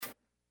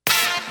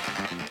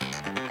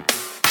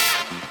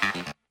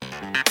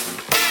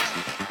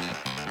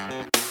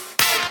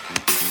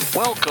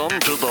Welcome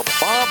to the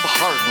Bob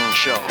Harden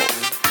Show,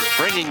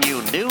 bringing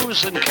you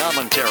news and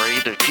commentary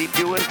to keep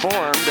you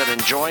informed and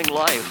enjoying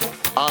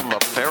life on the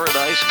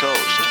Paradise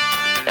Coast.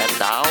 And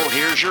now,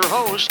 here's your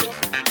host,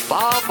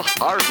 Bob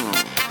Harden.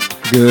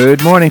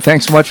 Good morning.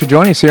 Thanks so much for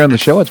joining us here on the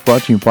show. It's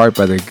brought to you in part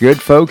by the good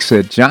folks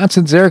at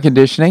Johnson's Air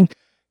Conditioning.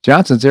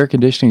 Johnson's Air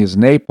Conditioning is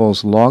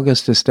Naples'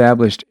 longest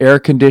established air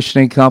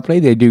conditioning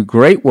company. They do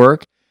great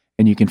work,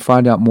 and you can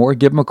find out more.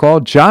 Give them a call.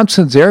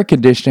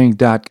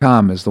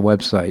 johnsonsairconditioning.com is the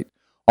website.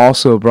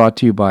 Also brought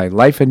to you by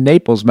Life in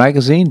Naples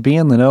magazine. Be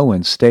in the know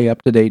and stay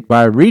up to date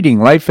by reading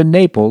Life in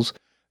Naples.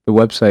 The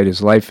website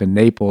is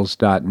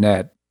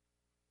lifeinnaples.net.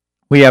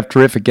 We have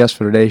terrific guests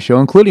for today's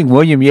show, including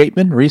William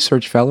Yateman,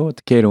 Research Fellow at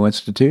the Cato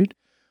Institute.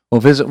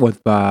 We'll visit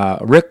with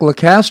Rick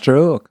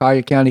LoCastro, a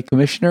Collier County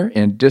Commissioner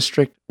in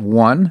District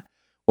 1.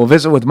 We'll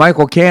visit with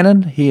Michael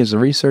Cannon. He is a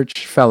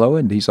Research Fellow,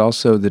 and he's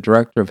also the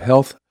Director of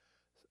Health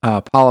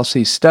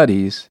Policy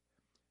Studies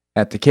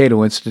at the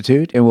Cato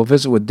Institute. And we'll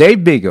visit with Dave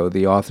Bego,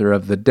 the author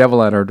of The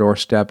Devil at Our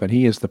Doorstep, and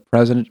he is the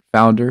President,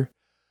 Founder,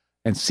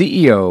 and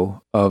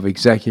CEO of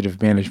Executive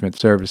Management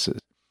Services.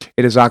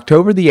 It is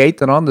October the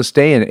 8th, and on this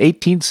day in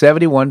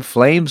 1871,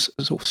 flames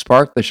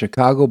sparked the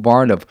Chicago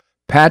barn of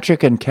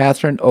Patrick and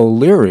Catherine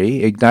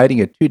O'Leary, igniting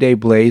a two-day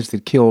blaze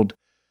that killed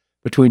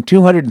between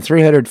 200 and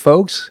 300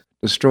 folks,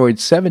 destroyed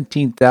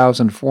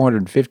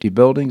 17,450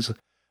 buildings,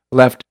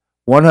 left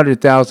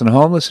 100,000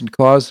 homeless, and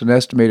caused an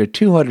estimated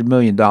 $200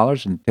 million,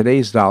 in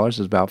today's dollars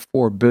is about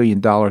 $4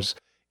 billion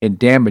in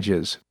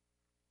damages.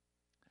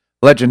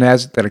 Legend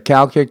has it that a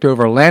cow kicked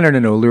over a lantern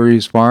in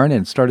O'Leary's barn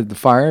and started the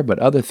fire, but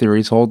other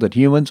theories hold that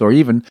humans or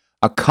even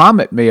a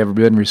comet may have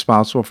been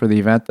responsible for the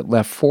event that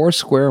left 4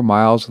 square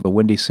miles of the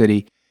Windy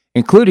City,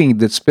 including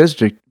this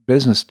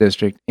business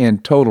district, in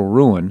total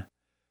ruin.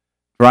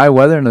 Dry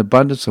weather and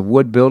abundance of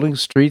wood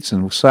buildings, streets,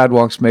 and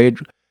sidewalks made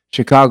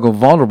Chicago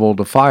vulnerable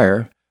to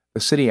fire. The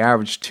city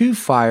averaged 2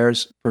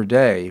 fires per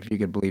day, if you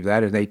can believe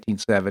that, in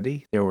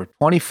 1870. There were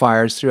 20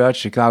 fires throughout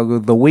Chicago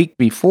the week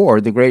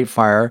before the Great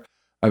Fire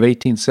of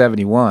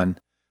 1871.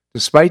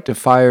 Despite the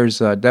fire's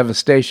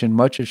devastation,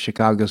 much of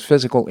Chicago's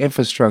physical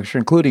infrastructure,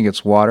 including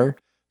its water,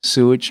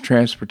 sewage,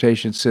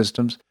 transportation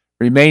systems,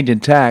 remained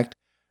intact.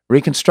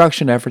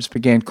 Reconstruction efforts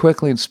began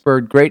quickly and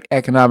spurred great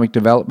economic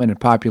development and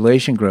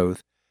population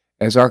growth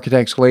as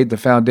architects laid the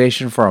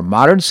foundation for a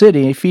modern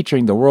city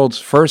featuring the world's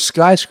first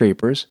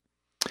skyscrapers.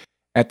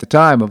 At the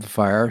time of the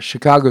fire,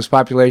 Chicago's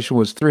population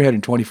was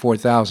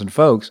 324,000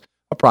 folks,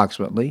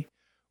 approximately.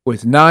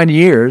 Within 9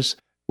 years,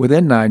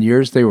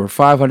 they were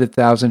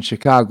 500,000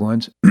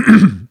 Chicagoans.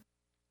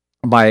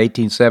 By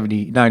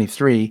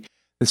 1893,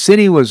 the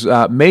city was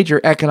a major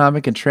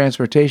economic and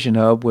transportation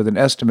hub with an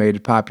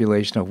estimated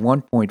population of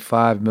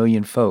 1.5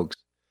 million folks.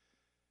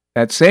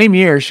 That same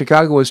year,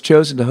 Chicago was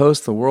chosen to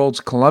host the world's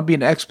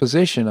Columbian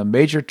Exposition, a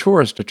major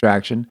tourist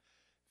attraction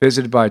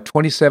visited by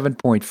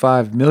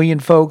 27.5 million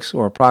folks,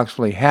 or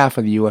approximately half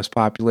of the U.S.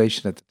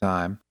 population at the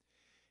time.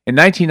 In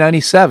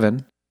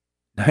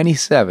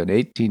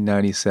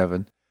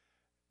 1897,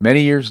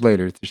 many years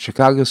later, the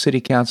Chicago City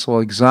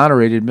Council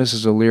exonerated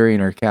Mrs. O'Leary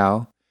and her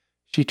cow.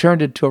 She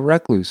turned into a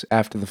recluse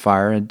after the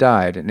fire and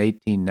died in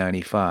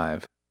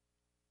 1895.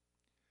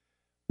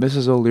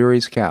 Mrs.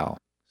 O'Leary's cow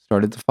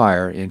started the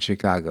fire in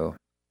Chicago.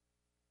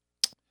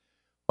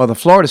 Well, the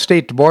Florida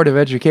State Board of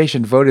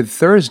Education voted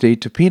Thursday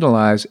to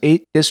penalize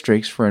 8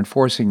 districts for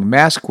enforcing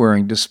mask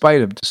wearing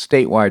despite a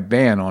statewide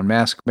ban on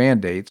mask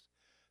mandates.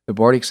 The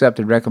board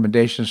accepted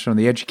recommendations from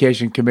the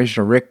Education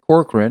Commissioner Richard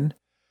Corcoran,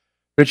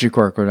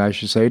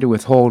 to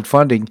withhold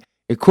funding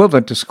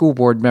equivalent to school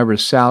board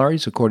members'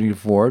 salaries, according to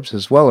Forbes,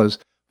 as well as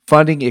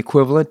funding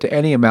equivalent to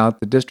any amount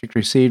the district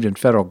received in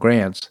federal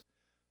grants.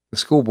 The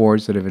school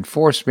boards that have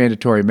enforced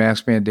mandatory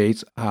mask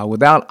mandates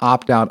without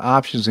opt-out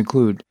options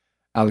include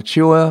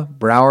Alachua,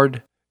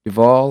 Broward,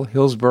 Duval,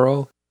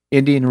 Hillsborough,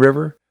 Indian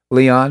River,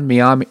 Leon,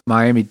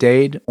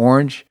 Miami-Dade,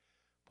 Orange,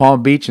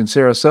 Palm Beach, and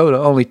Sarasota.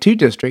 Only 2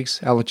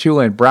 districts,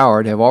 Alachua and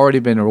Broward, have already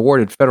been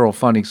awarded federal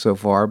funding so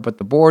far, but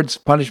the board's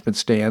punishment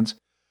stands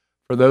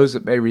for those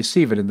that may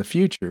receive it in the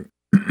future.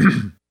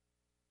 The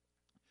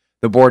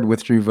board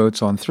withdrew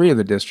votes on 3 of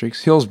the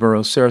districts,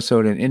 Hillsborough,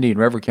 Sarasota, and Indian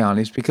River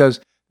counties, because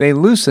they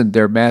loosened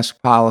their mask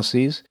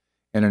policies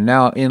and are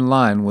now in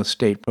line with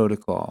state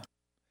protocol.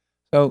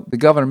 So the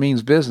governor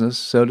means business,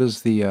 so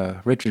does the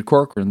Richard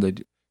Corcoran,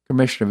 the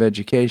Commissioner of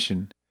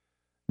Education.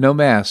 No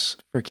masks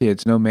for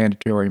kids, no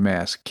mandatory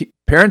masks.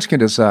 Parents can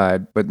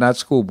decide, but not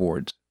school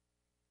boards.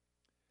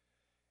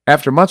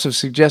 After months of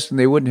suggesting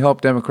they wouldn't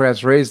help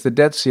Democrats raise the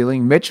debt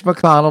ceiling, Mitch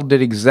McConnell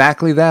did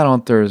exactly that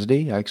on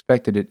Thursday. I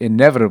expected it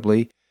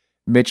inevitably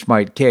Mitch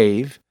might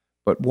cave,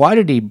 but why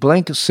did he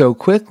blink so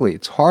quickly?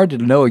 It's hard to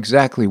know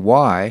exactly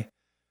why.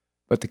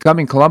 But the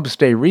coming Columbus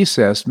Day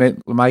recess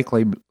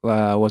likely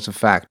was a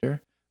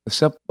factor.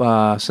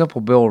 The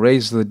simple bill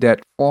raised the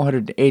debt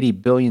 $480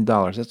 billion.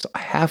 That's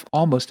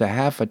almost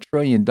 $500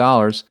 billion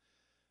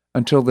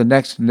until the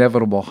next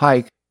inevitable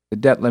hike. The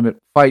debt limit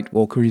fight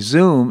will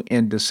resume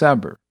in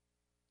December.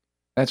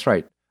 That's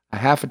right,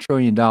 $500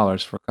 billion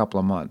for a couple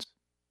of months.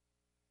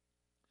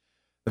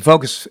 The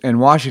focus in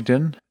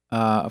Washington,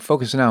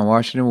 focus now in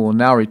Washington, will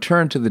now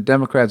return to the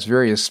Democrats'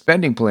 various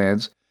spending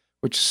plans,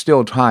 which is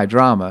still high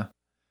drama.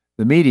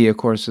 The media, of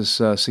course, is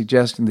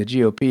suggesting the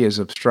GOP is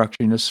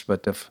obstructionist,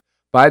 but if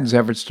Biden's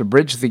efforts to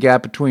bridge the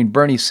gap between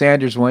Bernie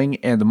Sanders' wing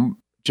and the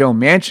Joe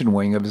Manchin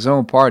wing of his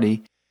own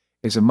party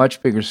is a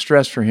much bigger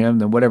stress for him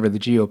than whatever the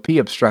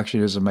GOP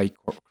obstructionism may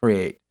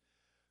create.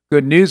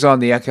 Good news on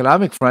the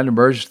economic front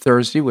emerged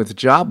Thursday with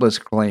jobless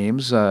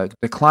claims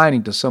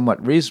declining to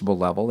somewhat reasonable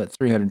level at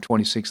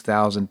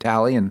 326,000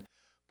 tally, and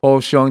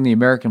polls showing the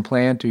American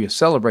plan to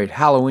celebrate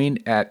Halloween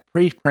at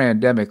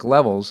pre-pandemic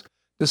levels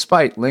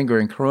despite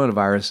lingering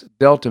coronavirus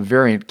Delta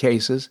variant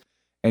cases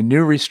and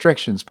new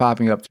restrictions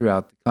popping up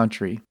throughout the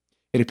country.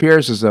 It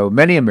appears as though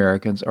many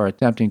Americans are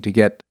attempting to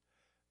get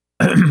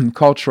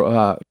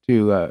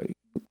to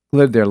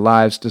live their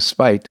lives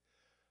despite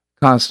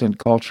constant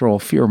cultural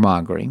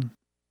fear-mongering.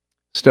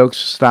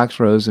 Stocks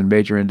rose in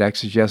major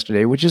indexes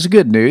yesterday, which is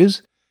good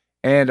news.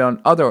 And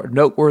on other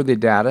noteworthy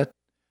data,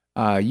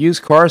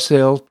 used car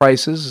sales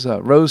prices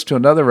rose to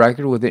another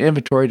record with the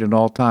inventory at an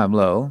all-time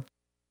low.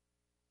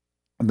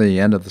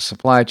 The end of the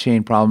supply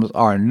chain problems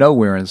are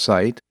nowhere in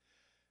sight.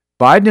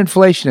 Biden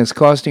inflation is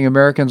costing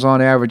Americans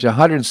on average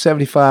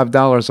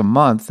 $175 a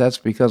month. That's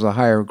because of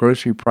higher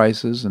grocery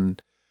prices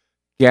and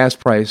gas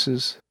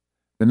prices.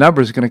 The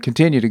number is going to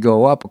continue to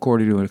go up,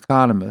 according to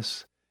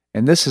economists.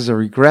 And this is a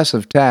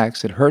regressive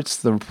tax. It hurts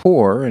the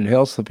poor and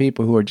helps the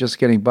people who are just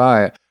getting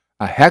by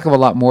a heck of a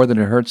lot more than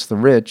it hurts the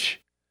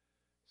rich.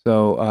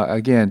 So,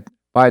 again,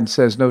 Biden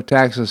says no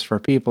taxes for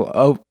people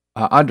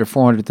under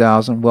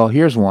 $400,000. Well,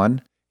 here's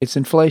one. It's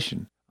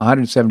inflation,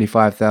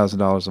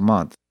 $175,000 a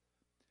month.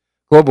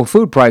 Global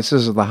food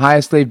prices are the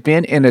highest they've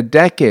been in a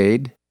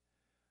decade.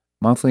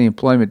 Monthly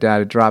employment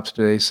data drops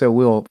today, so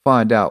we'll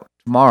find out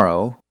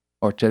tomorrow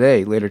or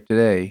later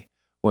today,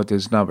 what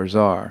those numbers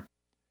are.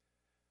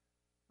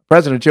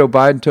 President Joe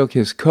Biden took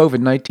his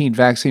COVID-19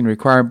 vaccine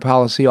requirement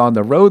policy on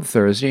the road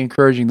Thursday,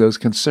 encouraging those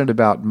concerned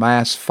about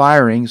mass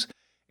firings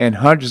and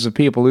hundreds of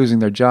people losing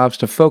their jobs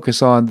to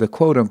focus on the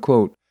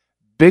quote-unquote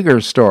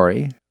bigger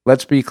story.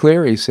 Let's be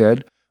clear, he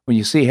said. When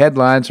you see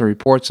headlines or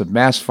reports of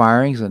mass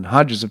firings and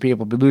hundreds of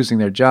people losing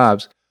their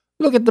jobs,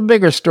 look at the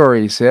bigger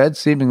story, he said,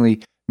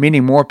 seemingly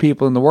meaning more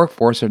people in the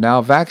workforce are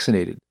now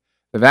vaccinated.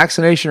 The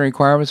vaccination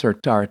requirements are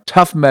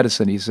tough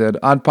medicine, he said,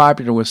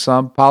 unpopular with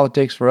some,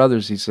 politics for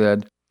others, he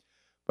said,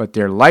 but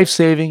they're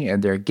life-saving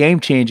and they're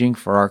game-changing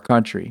for our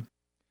country.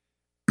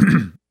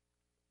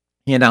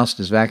 He announced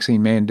his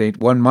vaccine mandate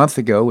 1 month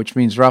ago, which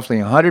means roughly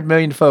 100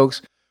 million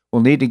folks will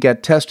need to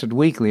get tested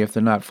weekly if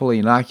they're not fully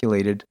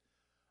inoculated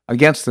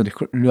against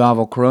the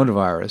novel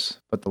coronavirus.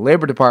 But the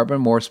Labor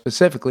Department, more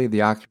specifically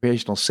the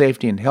Occupational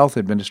Safety and Health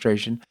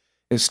Administration,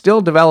 is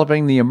still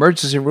developing the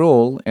emergency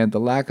rule, and the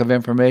lack of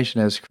information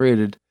has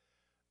created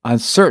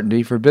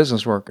uncertainty for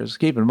business workers.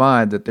 Keep in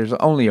mind that there's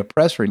only a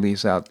press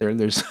release out there.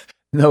 There's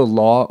no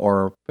law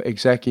or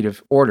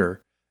executive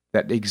order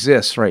that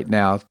exists right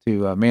now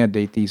to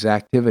mandate these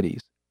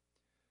activities.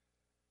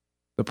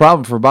 The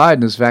problem for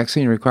Biden is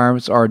vaccine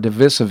requirements are a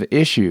divisive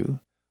issue.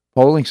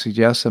 Polling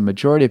suggests a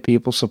majority of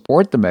people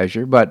support the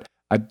measure, but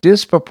a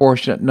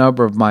disproportionate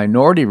number of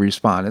minority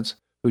respondents,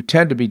 who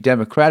tend to be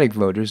Democratic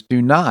voters,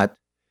 do not.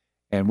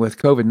 And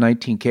with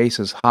COVID-19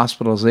 cases,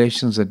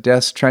 hospitalizations, and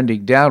deaths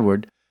trending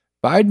downward,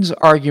 Biden's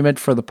argument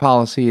for the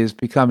policy is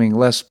becoming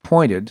less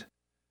pointed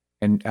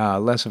and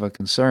less of a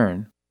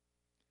concern.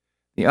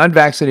 The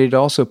unvaccinated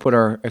also put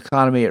our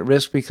economy at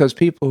risk because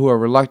people who are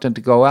reluctant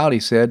to go out, he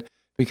said,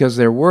 because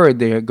they're worried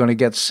they are going to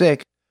get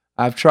sick.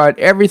 I've tried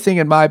everything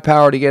in my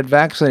power to get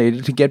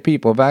vaccinated, to get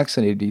people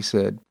vaccinated, he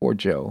said. Poor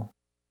Joe.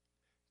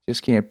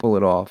 Just can't pull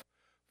it off.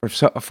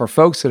 For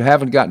folks that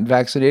haven't gotten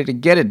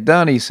vaccinated, get it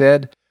done, he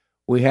said.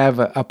 We have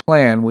a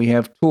plan. We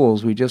have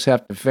tools. We just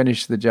have to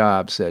finish the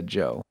job, said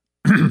Joe.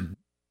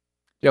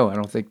 Joe, I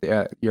don't think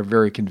you're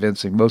very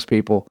convincing. Most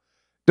people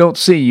don't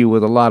see you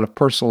with a lot of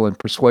personal and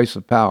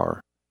persuasive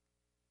power.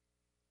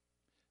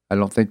 I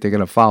don't think they're going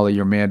to follow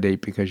your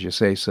mandate because you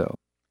say so.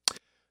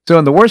 So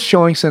in the worst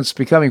showing since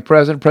becoming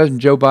president,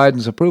 President Joe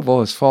Biden's approval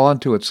has fallen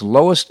to its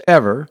lowest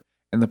ever,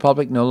 and the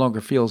public no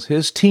longer feels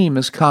his team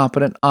is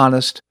competent,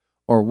 honest,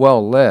 or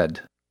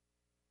well-led.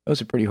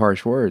 Those are pretty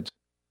harsh words.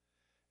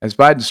 As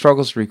Biden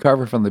struggles to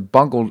recover from the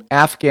bungled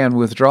Afghan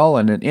withdrawal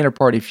and an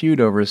inter-party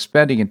feud over his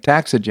spending and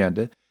tax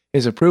agenda,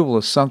 his approval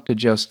has sunk to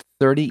just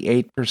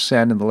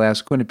 38% in the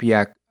last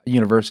Quinnipiac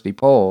University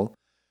poll.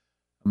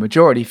 A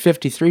majority,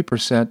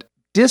 53%,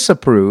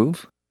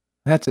 disapprove.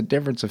 That's a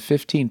difference of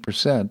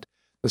 15%.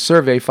 The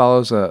survey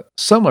follows a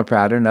similar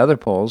pattern in other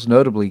polls,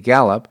 notably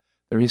Gallup,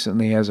 that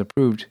recently has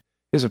approved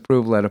his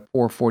approval at a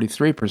poor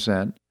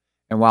 43%.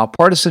 And while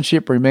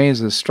partisanship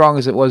remains as strong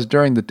as it was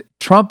during the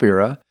Trump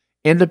era,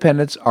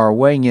 independents are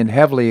weighing in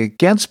heavily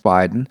against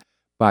Biden.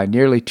 By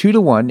nearly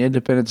 2-1,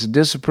 independents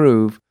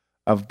disapprove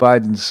of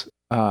Biden's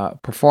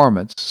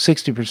performance,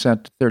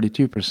 60% to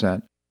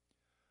 32%.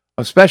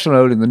 Of special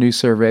note in the new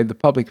survey, the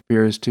public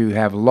appears to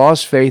have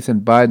lost faith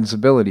in Biden's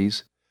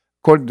abilities.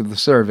 According to the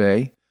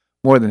survey,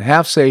 More than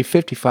half say,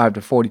 55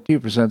 to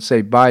 42%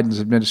 say Biden's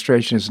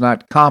administration is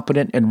not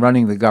competent in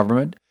running the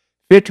government.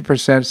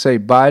 50% say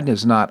Biden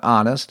is not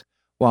honest,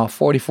 while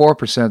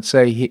 44%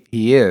 say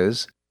he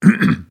is.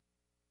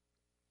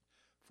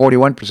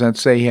 41%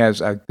 say he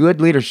has a good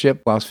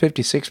leadership, while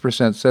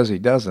 56% says he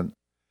doesn't.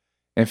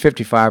 And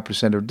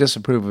 55%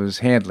 disapprove of his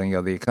handling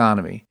of the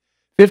economy.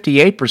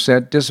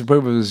 58%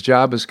 disapprove of his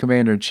job as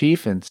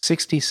commander-in-chief, and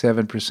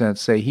 67%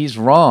 say he's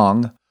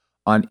wrong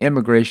on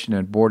immigration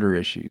and border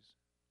issues.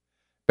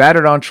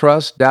 Battered on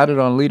trust, doubted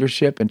on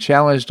leadership, and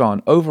challenged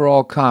on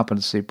overall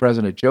competency,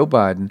 President Joe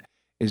Biden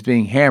is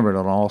being hammered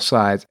on all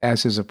sides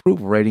as his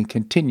approval rating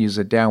continues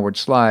a downward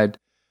slide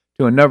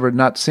to a number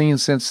not seen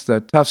since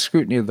the tough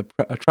scrutiny of the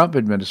Trump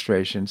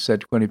administration,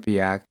 said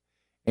Quinnipiac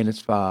in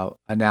its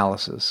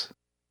analysis.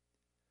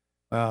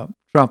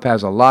 Trump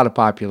has a lot of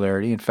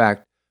popularity. In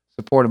fact,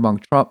 support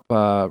among Trump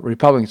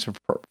Republicans for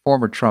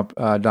former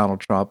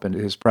Donald Trump and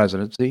his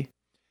presidency,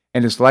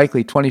 and his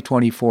likely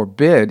 2024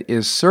 bid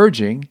is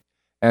surging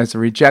as the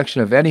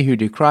rejection of any who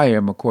decry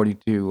him, according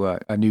to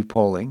a new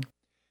polling.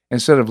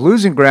 Instead of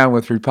losing ground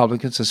with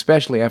Republicans,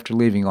 especially after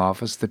leaving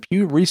office, the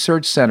Pew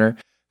Research Center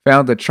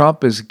found that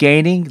Trump is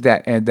gaining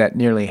that, and that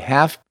nearly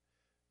half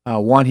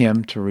want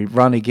him to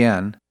run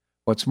again.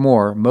 What's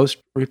more, most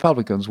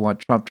Republicans want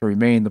Trump to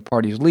remain the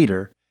party's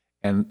leader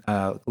and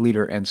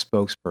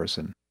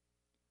spokesperson.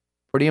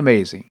 Pretty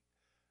amazing.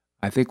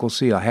 I think we'll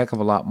see a heck of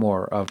a lot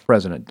more of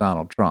President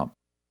Donald Trump.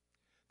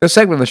 This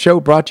segment of the show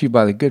brought to you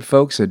by the good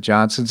folks at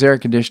Johnson's Air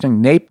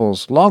Conditioning,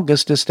 Naples'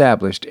 longest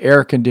established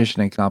air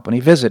conditioning company.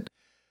 Visit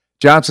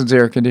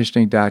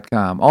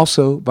johnsonsairconditioning.com.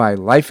 Also by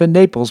Life in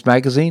Naples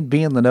magazine.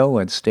 Be in the know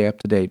and stay up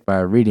to date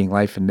by reading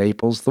Life in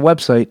Naples. The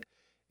website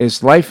is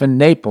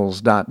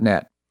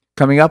lifeinnaples.net.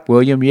 Coming up,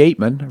 William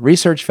Yeatman,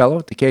 research fellow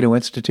at the Cato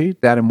Institute.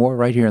 That and more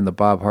right here on The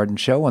Bob Harden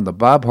Show on the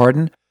Bob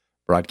Harden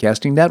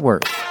Broadcasting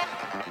Network.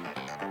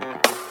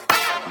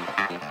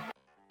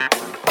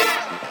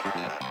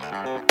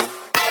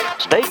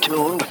 Stay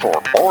tuned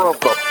for more of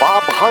The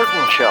Bob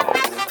Harden Show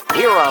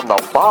here on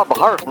the Bob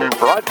Harden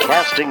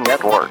Broadcasting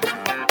Network.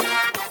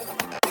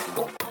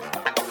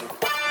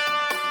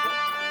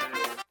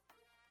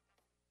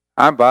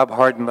 I'm Bob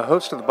Harden, the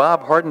host of The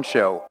Bob Harden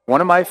Show. One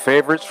of my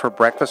favorites for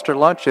breakfast or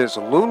lunch is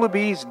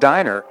Lulabee's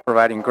Diner,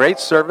 providing great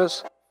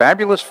service,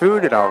 fabulous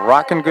food, and a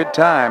rockin' good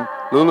time.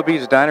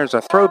 Lulabee's Diner is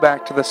a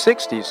throwback to the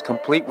 60s,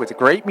 complete with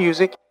great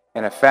music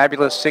and a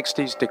fabulous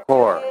 60s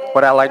decor.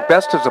 What I like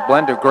best is a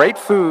blend of great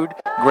food,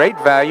 great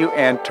value,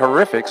 and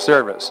terrific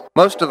service.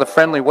 Most of the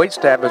friendly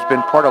waitstaff has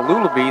been part of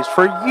Lulabee's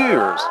for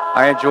years.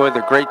 I enjoy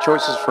the great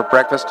choices for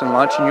breakfast and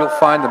lunch, and you'll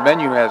find the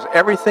menu has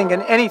everything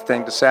and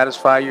anything to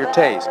satisfy your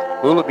taste.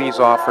 Lulabee's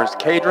offers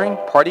catering,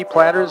 party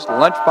platters,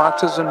 lunch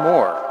boxes, and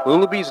more.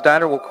 Lulabee's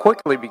Diner will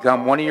quickly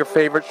become one of your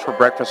favorites for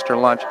breakfast or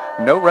lunch.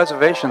 No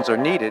reservations are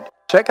needed.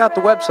 Check out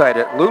the website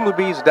at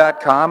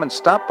lulabees.com and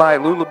stop by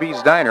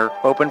Lulabee's Diner,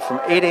 open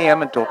from 8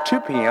 a.m. until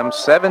 2 p.m.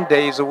 7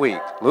 days a week.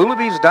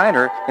 Lulabee's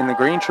Diner in the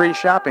Green Tree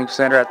Shopping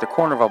Center at the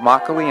corner of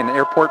Immokalee and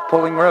Airport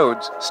Pulling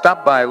Roads.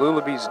 Stop by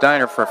Lulabee's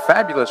Diner for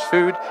fabulous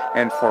food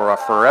and for a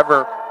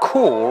forever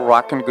cool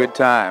rockin' good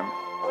time.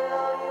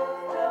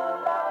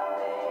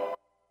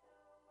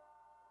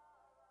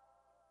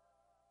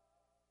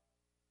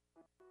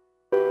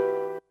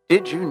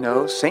 Did you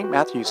know St.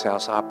 Matthew's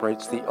House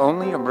operates the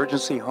only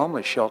emergency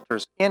homeless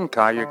shelters in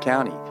Collier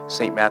County?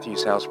 St.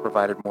 Matthew's House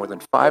provided more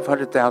than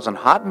 500,000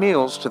 hot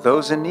meals to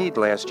those in need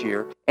last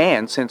year,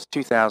 and since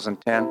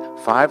 2010,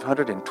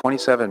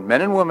 527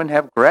 men and women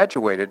have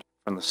graduated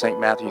from the St.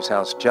 Matthew's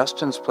House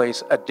Justin's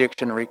Place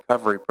Addiction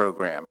Recovery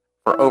Program.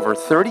 For over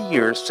 30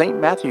 years, St.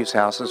 Matthew's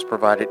House has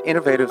provided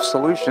innovative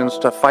solutions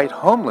to fight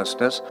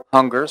homelessness,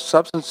 hunger,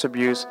 substance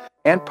abuse,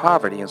 and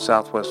poverty in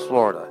Southwest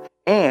Florida.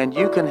 And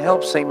you can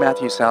help St.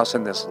 Matthew's House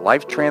in this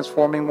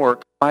life-transforming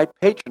work by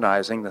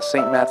patronizing the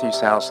St.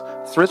 Matthew's House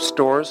thrift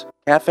stores,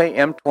 Cafe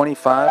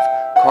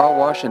M25, car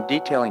wash and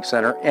detailing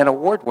center, and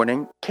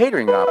award-winning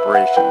catering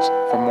operations.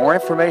 For more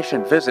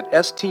information, visit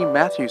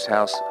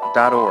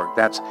stmatthewshouse.org.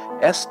 That's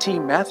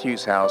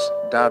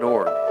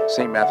stmatthewshouse.org.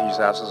 St. Matthew's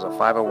House is a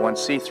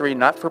 501c3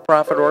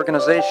 not-for-profit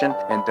organization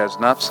and does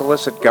not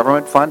solicit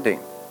government funding.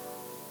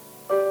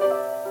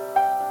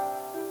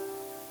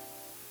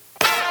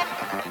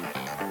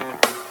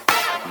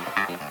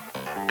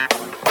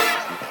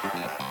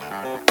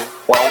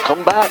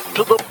 Welcome back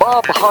to the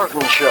Bob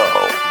Harden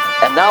Show.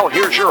 And now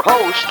here's your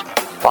host,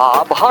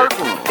 Bob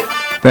Harden.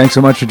 Thanks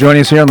so much for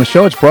joining us here on the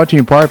show. It's brought to you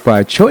in part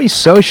by Choice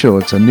Social.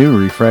 It's a new,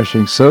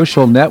 refreshing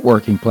social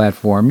networking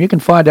platform. You can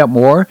find out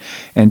more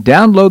and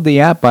download the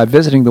app by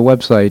visiting the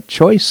website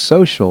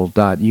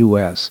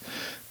choicesocial.us.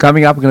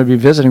 Coming up, we're going to be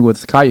visiting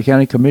with Collier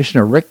County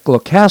Commissioner Rick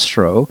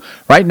LoCastro.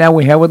 Right now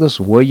we have with us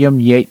William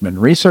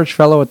Yeatman, research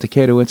fellow at the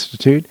Cato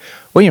Institute.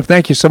 William,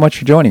 thank you so much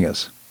for joining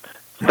us.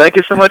 Thank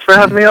you so much for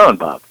having me on,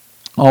 Bob.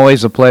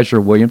 Always a pleasure,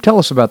 William. Tell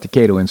us about the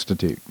Cato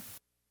Institute.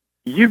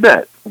 You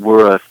bet.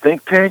 We're a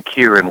think tank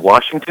here in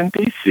Washington,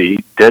 D.C.,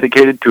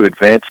 dedicated to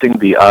advancing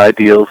the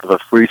ideals of a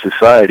free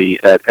society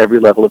at every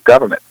level of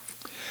government.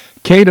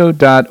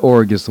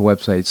 Cato.org is the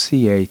website,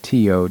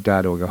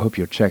 cato.org. I hope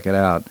you'll check it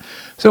out.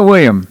 So,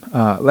 William,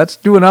 let's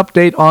do an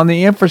update on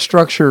the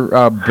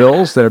infrastructure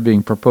bills that are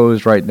being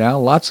proposed right now.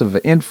 Lots of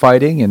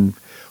infighting and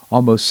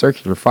almost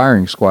circular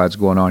firing squads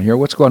going on here.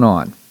 What's going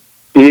on?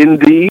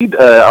 Indeed.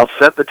 I'll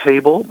set the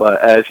table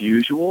as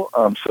usual.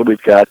 So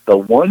we've got the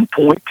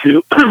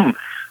 1.2...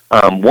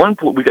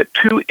 we got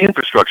two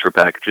infrastructure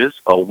packages,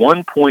 a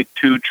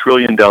 $1.2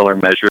 trillion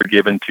measure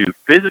given to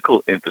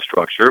physical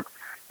infrastructure.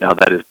 Now,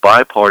 that is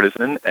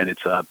bipartisan, and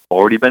it's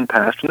already been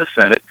passed in the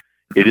Senate.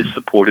 It is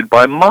supported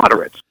by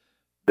moderates.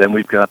 Then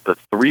we've got the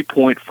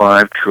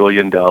 $3.5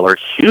 trillion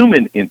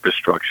human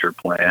infrastructure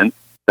plan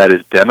that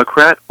is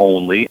Democrat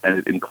only, and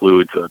it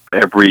includes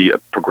every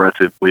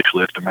progressive wish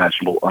list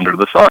imaginable under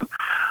the sun.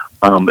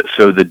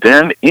 So the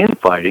Dem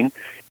infighting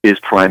is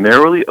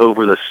primarily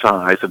over the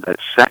size of that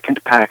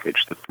second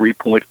package, the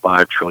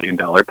 $3.5 trillion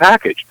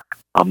package.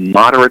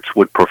 Moderates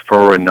would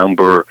prefer a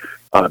number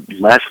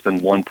less than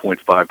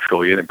 $1.5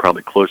 trillion and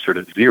probably closer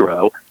to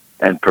zero,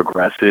 and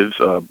progressives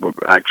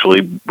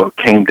actually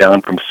came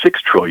down from $6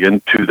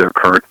 trillion to their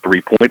current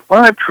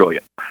 $3.5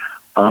 trillion.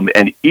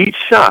 And each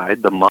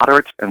side, the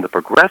moderates and the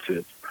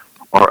progressives,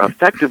 are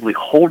effectively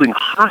holding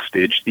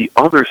hostage the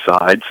other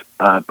side's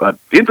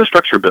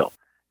infrastructure bill.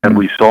 And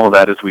we saw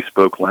that as we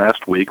spoke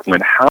last week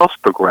when House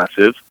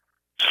progressives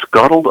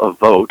scuttled a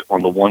vote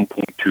on the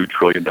 $1.2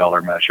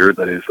 trillion measure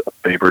that is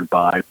favored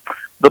by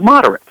the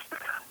moderates.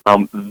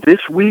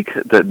 This week,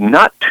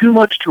 not too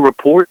much to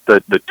report.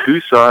 The two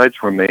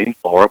sides remain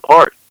far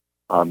apart.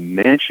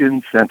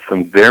 Manchin sent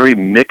some very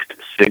mixed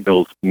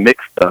signals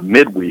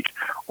midweek.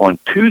 On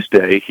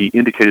Tuesday, he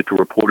indicated to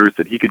reporters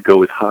that he could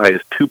go as high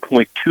as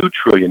 $2.2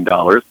 trillion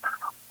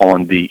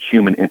on the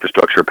human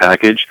infrastructure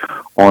package.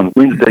 On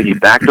Wednesday, he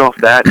backed off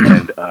that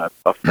and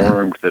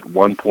affirmed that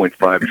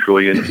 $1.5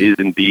 trillion is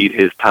indeed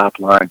his top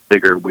line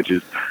figure, which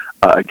is,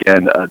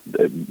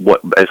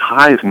 what as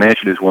high as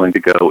Manchin is willing to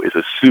go is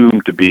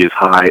assumed to be as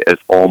high as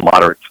all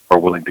moderates are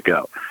willing to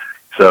go.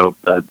 So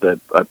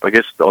I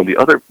guess on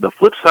the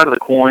flip side of the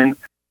coin,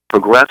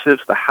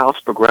 progressives, the House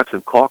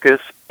Progressive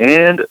Caucus,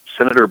 and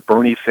Senator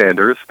Bernie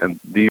Sanders, and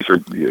these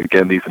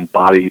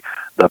embody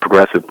the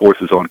progressive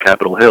forces on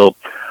Capitol Hill.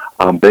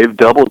 They've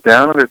doubled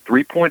down on their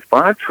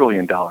 $3.5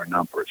 trillion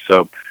number.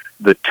 So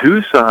the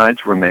two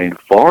sides remain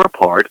far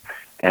apart,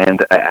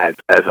 and as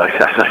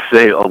I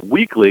say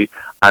weekly,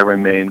 I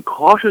remain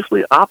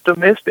cautiously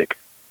optimistic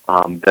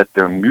that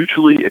their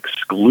mutually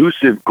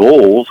exclusive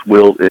goals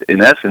will,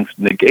 in essence,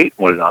 negate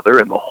one another,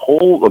 and the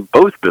whole of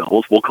both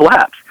bills will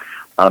collapse.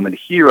 And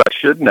here I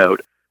should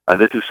note,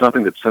 this is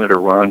something that Senator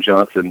Ron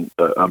Johnson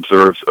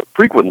observes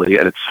frequently,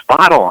 and it's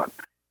spot on,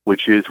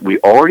 which is we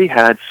already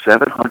had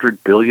 $700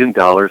 billion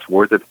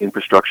worth of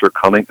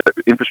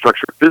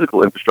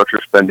physical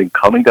infrastructure spending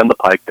coming down the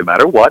pike no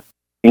matter what,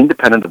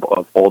 independent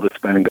of all the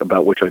spending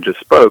about which I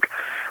just spoke.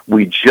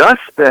 We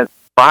just spent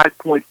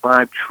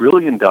 $5.5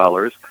 trillion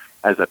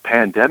as a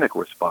pandemic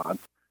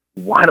response.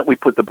 Why don't we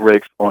put the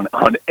brakes on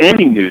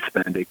any new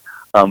spending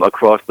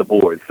across the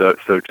board? So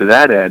to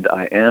that end,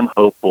 I am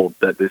hopeful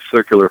that this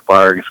circular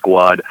firing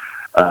squad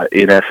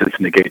in essence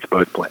negates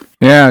both plans.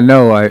 Yeah,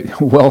 no,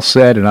 well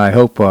said, and I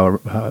hope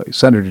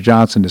Senator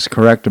Johnson is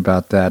correct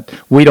about that.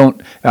 We don't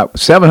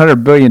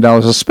 $700 billion,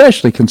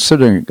 especially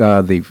considering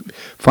the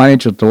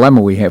financial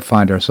dilemma we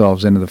find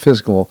ourselves in, the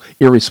fiscal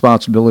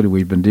irresponsibility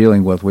we've been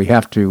dealing with. We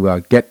have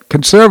to get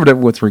conservative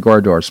with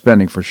regard to our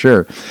spending for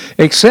sure.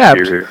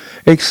 Except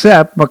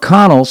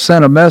McConnell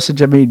sent a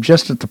message.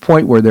 Just at the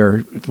point where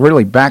they're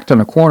really backed on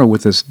a corner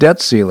with this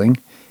debt ceiling,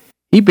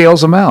 he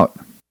bails them out.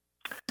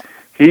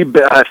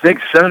 I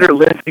think Senator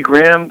Lindsey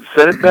Graham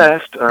said it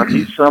best.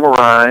 He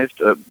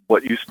summarized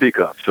what you speak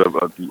of. So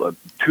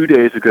 2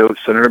 days ago,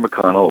 Senator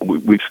McConnell,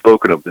 we've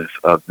spoken of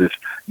this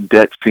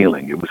debt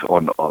ceiling. It was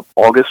on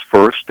August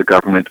 1st, the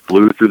government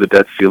flew through the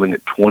debt ceiling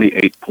at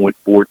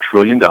 $28.4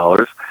 trillion,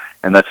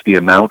 and that's the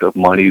amount of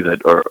money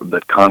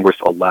that Congress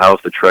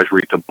allows the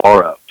Treasury to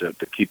borrow to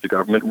keep the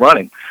government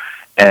running.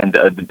 And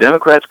the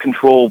Democrats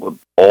control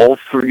all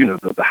three,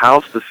 the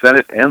House, the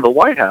Senate, and the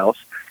White House.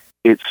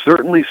 It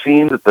certainly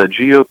seemed that the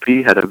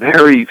GOP had a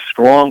very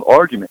strong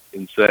argument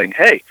in saying,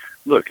 hey,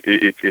 look,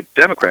 if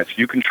Democrats,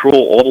 you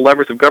control all the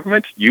levers of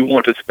government, you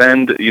want to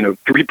spend,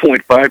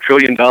 $3.5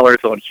 trillion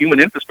on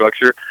human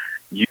infrastructure,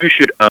 you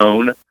should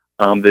own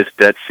this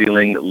debt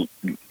ceiling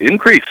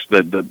increase,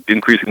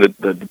 increasing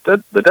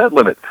the debt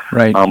limit.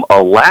 Right.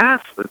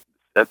 Alas,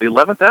 at the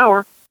 11th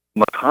hour,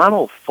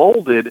 McConnell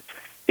folded.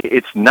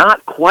 It's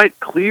not quite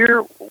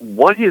clear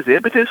what his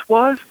impetus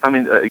was.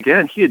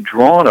 Again, he had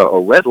drawn a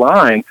red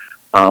line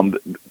up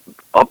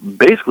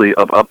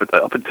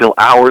until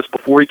hours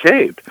before he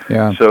caved.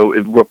 Yeah. So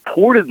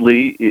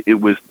reportedly, it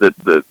was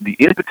the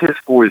impetus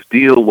for his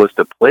deal was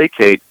to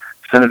placate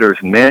Senators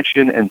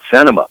Manchin and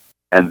Sinema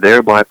and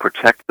thereby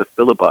protect the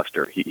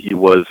filibuster. He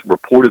was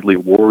reportedly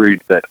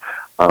worried that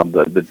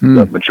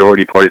the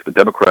majority parties, the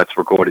Democrats,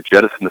 were going to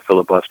jettison the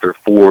filibuster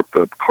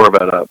carve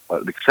out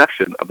an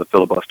exception of the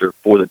filibuster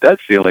for the debt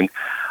ceiling.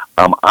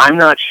 I'm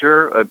not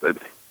sure.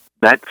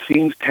 That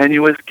seems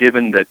tenuous,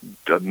 given that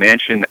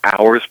Manchin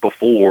hours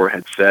before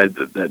had said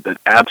that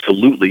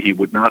absolutely he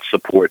would not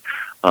support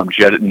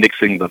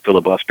nixing the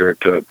filibuster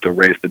to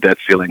raise the debt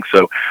ceiling.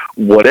 So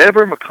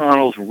whatever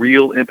McConnell's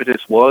real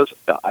impetus was,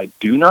 I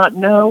do not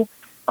know,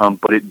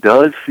 but it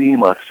does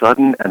seem a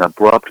sudden and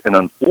abrupt and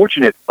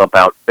unfortunate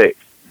about face.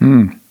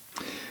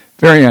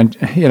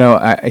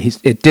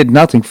 It did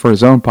nothing for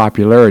his own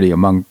popularity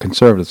among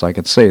conservatives. I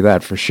could say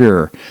that for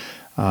sure.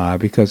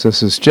 Because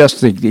this is just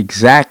the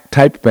exact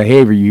type of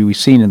behavior you've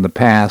seen in the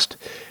past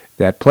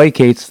that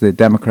placates the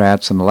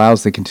Democrats and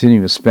allows the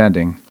continuous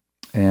spending.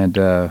 And,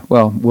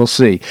 we'll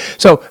see.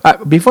 So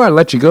before I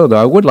let you go, though,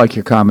 I would like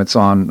your comments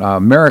on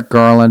Merrick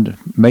Garland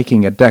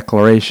making a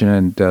declaration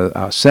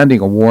and sending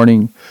a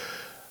warning,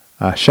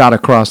 shot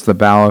across the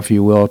bow, if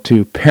you will,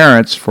 to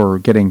parents for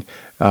getting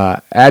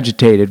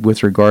agitated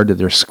with regard to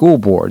their school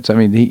boards. I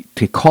mean,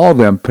 to call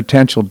them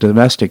potential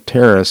domestic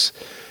terrorists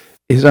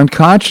is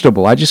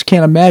unconscionable. I just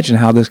can't imagine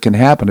how this can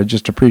happen. I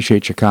just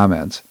appreciate your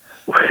comments.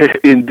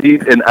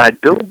 Indeed, and I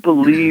don't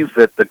believe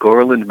that the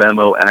Garland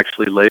memo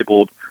actually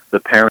labeled the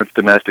parents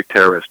domestic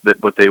terrorists,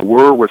 but they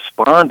were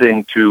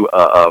responding to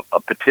a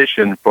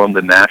petition from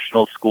the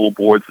National School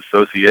Boards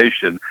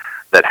Association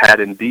that had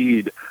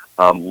indeed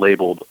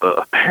labeled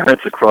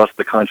parents across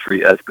the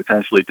country as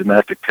potentially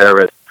domestic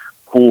terrorists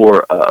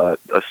for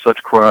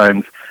such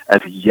crimes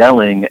as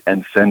yelling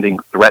and sending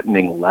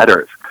threatening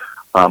letters.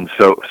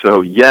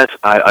 So yes,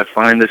 I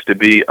find this to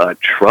be a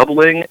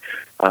troubling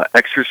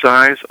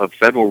exercise of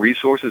federal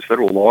resources,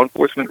 federal law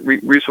enforcement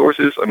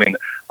resources. I mean,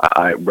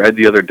 I read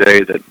the other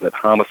day that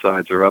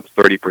homicides are up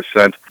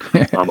 30%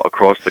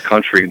 across the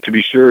country, and to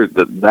be sure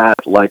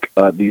that like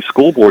these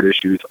school board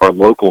issues are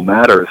local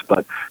matters,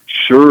 but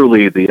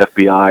surely the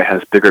FBI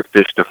has bigger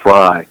fish to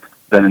fry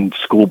than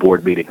school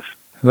board meetings.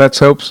 Let's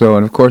hope so.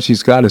 And, of course,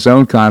 he's got his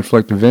own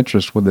conflict of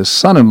interest with his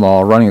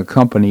son-in-law running a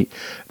company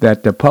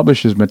that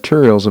publishes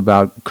materials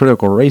about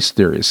critical race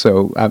theory.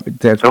 So I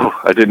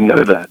didn't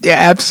know that. Yeah,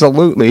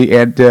 absolutely.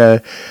 And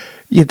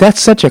that's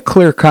such a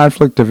clear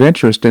conflict of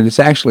interest, and it's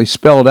actually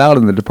spelled out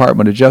in the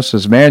Department of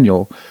Justice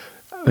manual.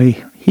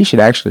 He should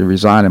actually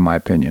resign, in my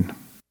opinion.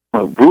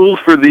 Rules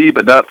for thee,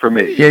 but not for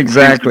me. Exactly.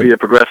 Seems to be a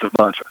progressive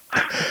mantra.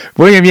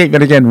 William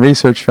Yeatman, again,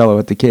 research fellow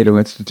at the Cato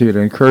Institute.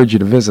 I encourage you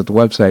to visit the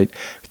website,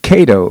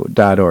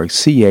 cato.org,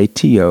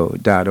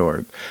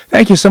 cato.org.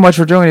 Thank you so much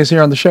for joining us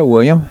here on the show,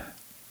 William.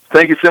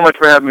 Thank you so much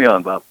for having me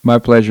on, Bob. My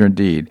pleasure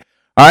indeed.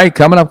 All right,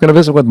 coming up, going to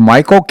visit with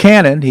Michael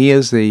Cannon. He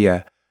is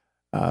the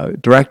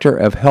Director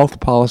of Health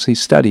Policy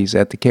Studies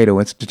at the Cato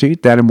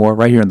Institute. That and more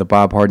right here on The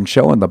Bob Harden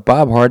Show on the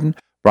Bob Harden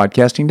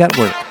Broadcasting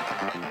Network.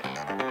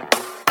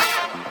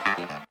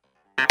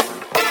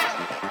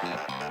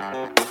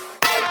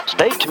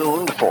 Stay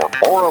tuned for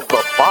more of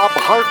The Bob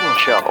Harden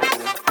Show,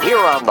 here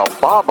on the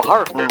Bob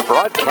Harden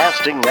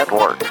Broadcasting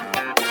Network.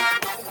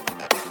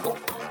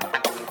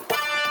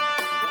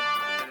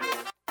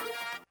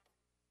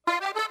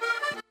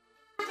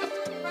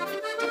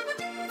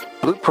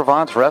 Blue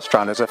Provence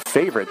Restaurant is a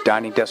favorite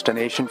dining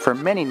destination for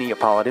many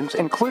Neapolitans,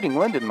 including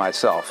Linda and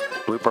myself.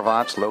 Blue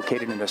Provence,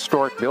 located in a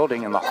historic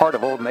building in the heart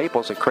of Old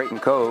Naples at Creighton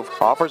Cove,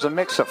 offers a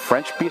mix of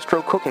French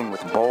bistro cooking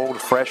with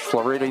bold, fresh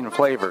Floridian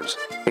flavors.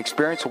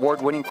 Experience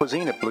award-winning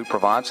cuisine at Blue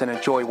Provence and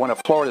enjoy one of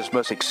Florida's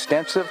most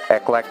extensive,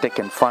 eclectic,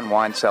 and fun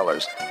wine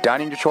cellars.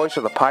 Dining your choice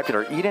of the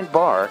popular Eden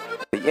Bar,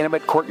 the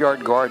intimate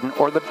Courtyard Garden,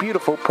 or the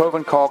beautiful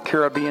Provencal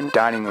Caribbean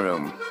Dining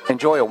Room.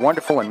 Enjoy a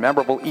wonderful and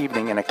memorable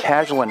evening in a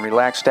casual and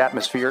relaxed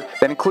atmosphere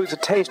that includes a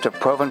taste of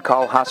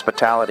Provencal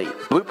hospitality.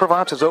 Blue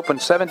Provence is open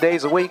 7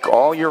 days a week,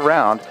 all year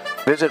round.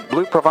 Visit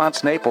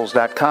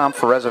BlueProvenceNaples.com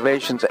for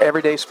reservations,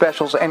 everyday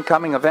specials, and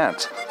coming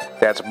events.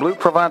 That's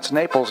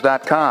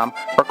BlueProvenceNaples.com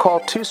or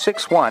call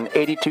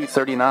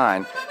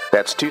 261-8239.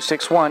 That's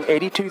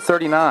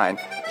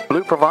 261-8239.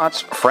 Blue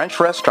Provence French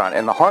Restaurant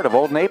in the heart of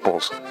Old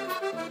Naples.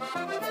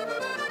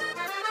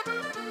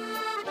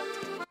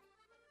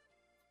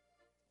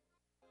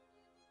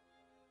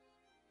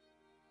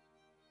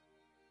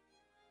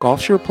 Gulf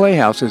Shore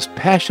Playhouse is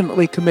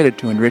passionately committed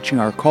to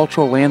enriching our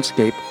cultural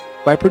landscape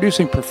by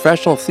producing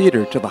professional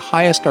theater to the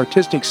highest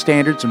artistic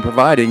standards and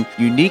providing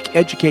unique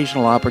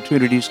educational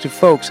opportunities to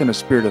folks in a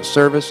spirit of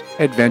service,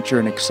 adventure,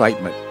 and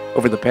excitement.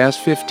 Over the past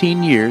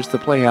 15 years, the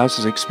Playhouse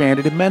has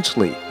expanded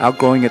immensely,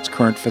 outgrowing its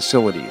current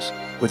facilities.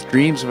 With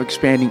dreams of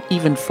expanding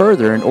even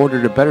further in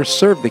order to better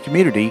serve the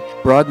community,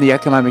 broaden the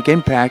economic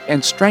impact,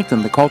 and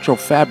strengthen the cultural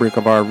fabric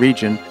of our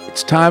region,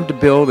 it's time to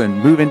build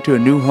and move into a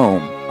new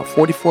home. A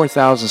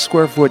 44,000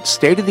 square foot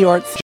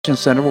state-of-the-art convention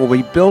center will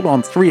be built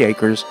on 3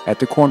 acres at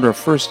the corner of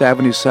 1st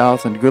Avenue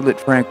South and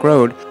Goodlet Frank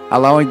Road,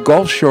 allowing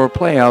Gulf Shore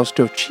Playhouse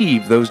to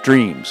achieve those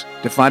dreams.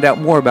 To find out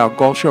more about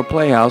Gulf Shore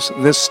Playhouse,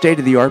 this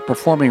state-of-the-art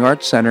performing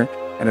arts center,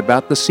 and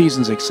about the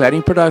season's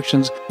exciting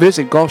productions,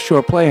 visit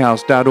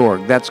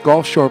GulfShorePlayhouse.org. That's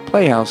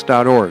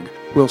GulfShorePlayhouse.org.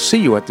 We'll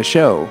see you at the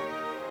show.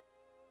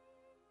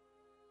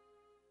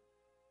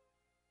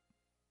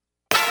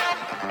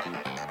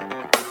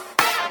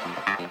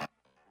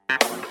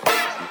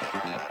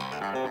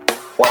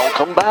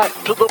 Welcome back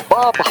to the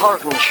Bob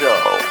Harden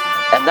Show.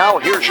 And now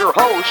here's your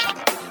host,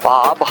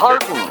 Bob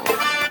Harden.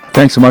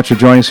 Thanks so much for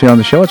joining us here on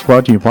the show. It's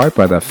brought to you in part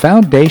by the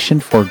Foundation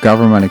for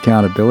Government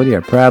Accountability.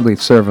 I proudly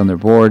serve on their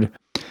board.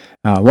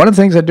 One of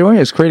the things they're doing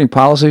is creating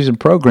policies and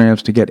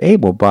programs to get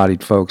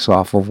able-bodied folks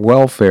off of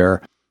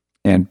welfare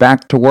and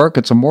back to work.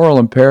 It's a moral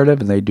imperative,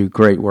 and they do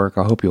great work.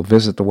 I hope you'll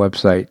visit the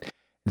website,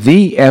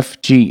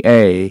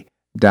 thefga.org.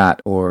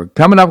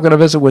 Coming up, we're going to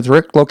visit with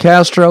Rick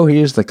Locastro. He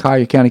is the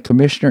Collier County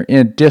Commissioner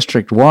in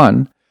District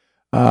 1.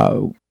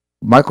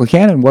 Michael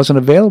Cannon wasn't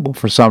available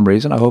for some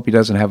reason. I hope he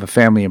doesn't have a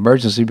family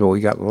emergency, but we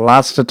got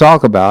lots to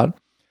talk about.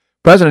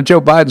 President Joe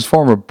Biden's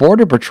former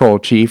Border Patrol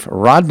chief,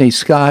 Rodney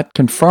Scott,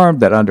 confirmed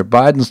that under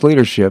Biden's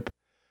leadership,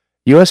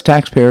 U.S.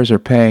 taxpayers are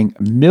paying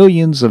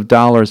millions of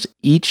dollars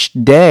each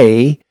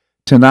day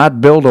to not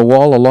build a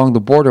wall along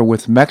the border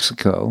with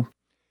Mexico.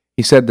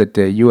 He said that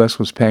the U.S.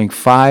 was paying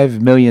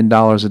 $5 million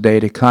a day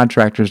to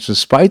contractors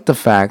despite the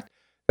fact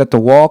that the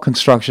wall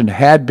construction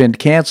had been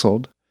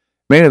canceled.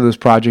 Many of those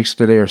projects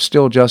today are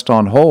still just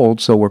on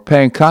hold, so we're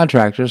paying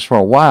contractors for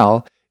a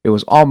while. It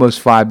was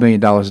almost $5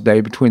 million a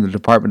day between the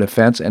Department of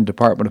Defense and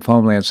Department of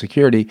Homeland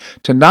Security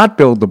to not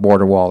build the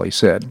border wall, he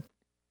said.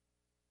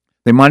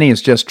 The money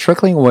is just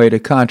trickling away to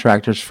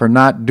contractors for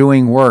not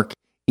doing work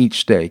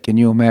each day. Can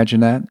you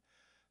imagine that?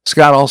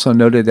 Scott also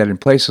noted that in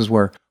places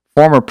where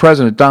former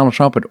President Donald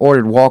Trump had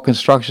ordered wall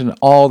construction,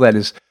 all that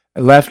is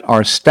left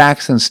are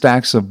stacks and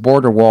stacks of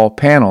border wall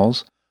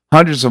panels,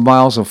 hundreds of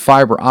miles of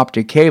fiber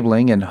optic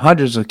cabling, and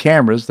hundreds of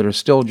cameras that are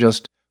still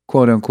just,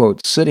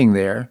 quote-unquote, sitting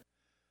there.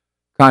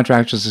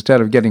 Contractors,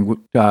 instead of getting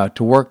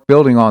to work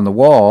building on the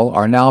wall,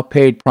 are now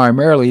paid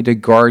primarily to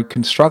guard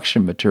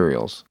construction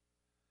materials.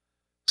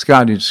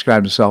 Scott, who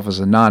described himself as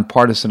a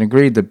nonpartisan,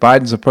 agreed that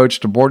Biden's approach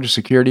to border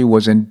security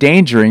was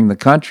endangering the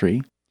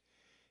country.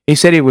 He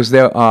said he was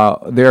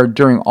there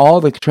during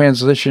all the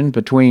transition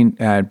between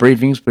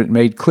briefings, but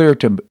made clear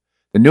to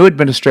the new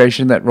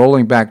administration that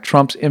rolling back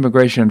Trump's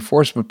immigration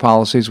enforcement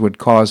policies would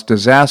cause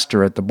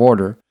disaster at the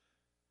border.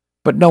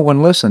 But no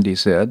one listened, he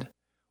said.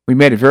 We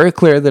made it very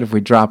clear that if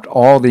we dropped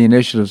all the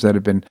initiatives that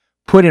have been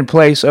put in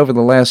place over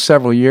the last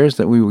several years,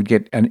 that we would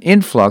get an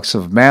influx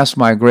of mass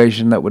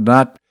migration that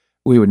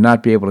we would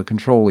not be able to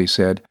control, he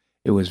said.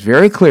 It was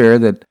very clear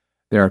that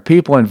there are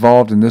people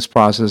involved in this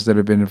process that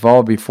have been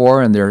involved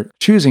before, and they're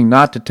choosing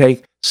not to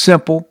take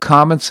simple,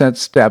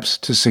 common-sense steps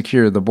to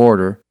secure the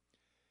border.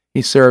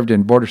 He served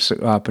in Border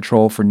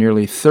Patrol for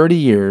nearly 30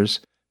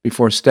 years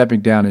before stepping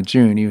down in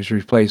June. He was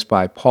replaced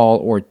by Raul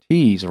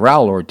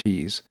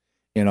Ortiz,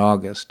 in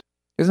August.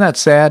 Isn't that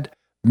sad?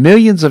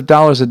 Millions of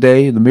dollars a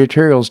day, the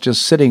material's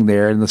just sitting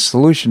there, and the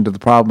solution to the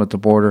problem at the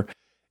border,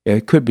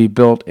 it could be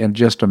built in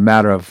just a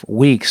matter of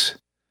weeks.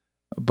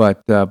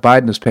 But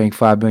Biden is paying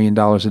 $5 million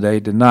a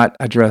day to not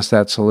address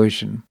that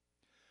solution.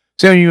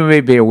 Some of you may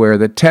be aware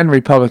that 10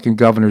 Republican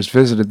governors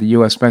visited the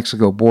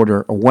U.S.-Mexico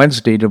border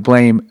Wednesday to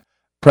blame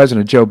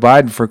President Joe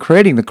Biden for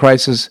creating the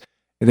crisis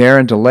there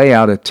and to lay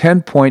out a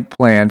 10-point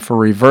plan for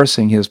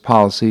reversing his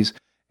policies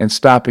and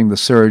stopping the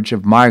surge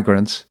of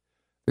migrants.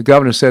 The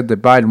governor said the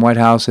Biden White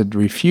House had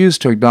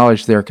refused to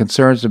acknowledge their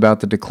concerns about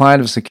the decline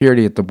of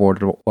security at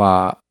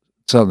the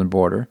southern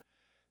border.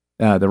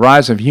 The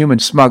rise of human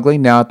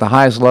smuggling, now at the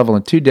highest level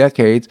in 2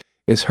 decades,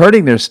 is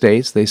hurting their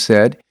states, they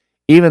said,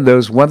 even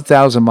those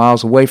 1,000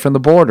 miles away from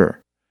the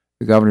border.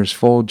 The governor's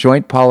full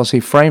joint policy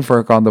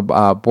framework on the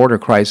border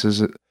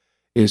crisis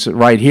is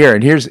right here.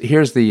 And here's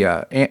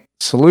the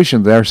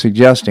solution they're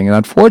suggesting. And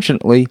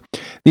unfortunately,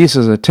 this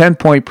is a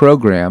 10-point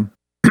program.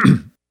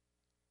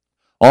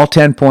 All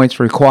 10 points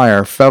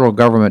require federal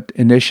government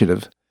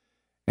initiative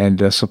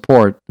and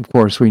support. Of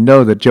course, we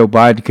know that Joe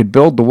Biden could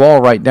build the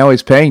wall right now.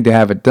 He's paying to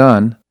have it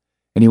done,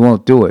 and he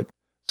won't do it.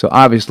 So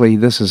obviously,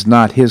 this is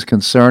not his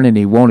concern, and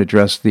he won't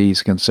address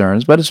these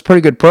concerns. But it's a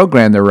pretty good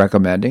program they're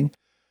recommending.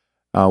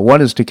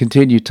 One is to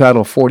continue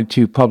Title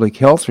 42 public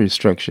health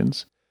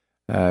restrictions.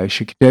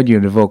 Should continue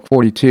to invoke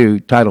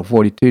Title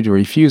 42 to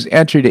refuse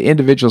entry to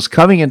individuals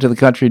coming into the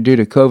country due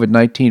to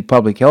COVID-19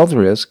 public health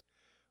risk,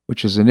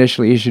 which was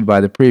initially issued by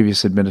the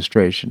previous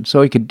administration.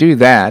 So he could do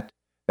that.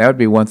 That would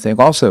be one thing.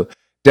 Also,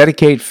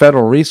 dedicate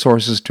federal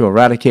resources to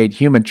eradicate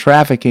human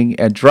trafficking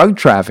and drug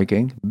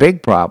trafficking,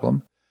 big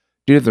problem.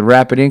 Due to the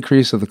rapid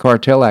increase of the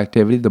cartel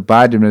activity, the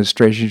Biden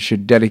administration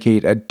should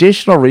dedicate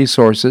additional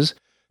resources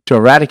to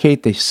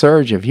eradicate the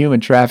surge of human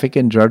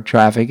trafficking, drug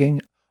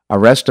trafficking,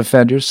 arrest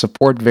offenders,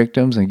 support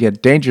victims, and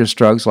get dangerous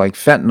drugs like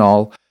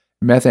fentanyl,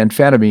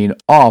 methamphetamine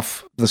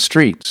off the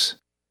streets.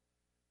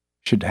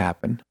 Should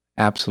happen.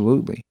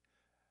 Absolutely.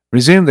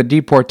 Resume the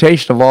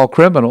deportation of all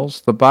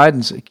criminals.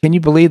 Can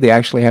you believe they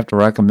actually have to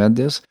recommend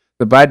this?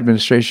 The Biden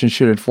administration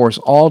should enforce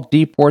all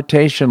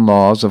deportation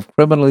laws of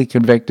criminally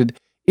convicted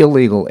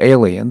illegal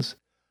aliens.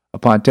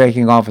 Upon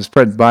taking office,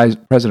 President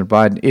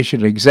Biden issued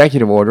an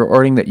executive order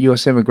ordering that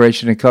U.S.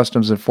 Immigration and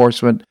Customs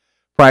Enforcement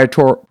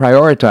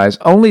prioritize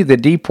only the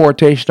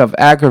deportation of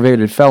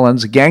aggravated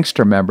felons, gang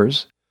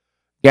members,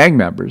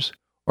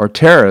 or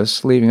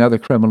terrorists, leaving other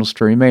criminals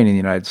to remain in the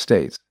United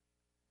States.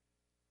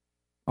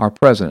 Our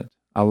president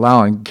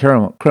allowing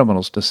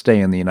criminals to stay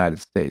in the United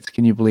States.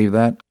 Can you believe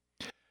that?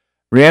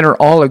 Re-enter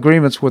all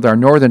agreements with our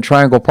Northern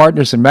Triangle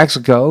partners in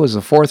Mexico is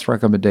the fourth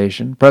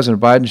recommendation.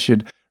 President Biden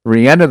should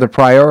re-enter the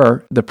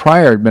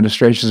prior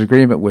administration's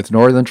agreement with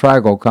Northern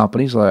Triangle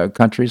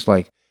countries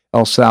like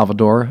El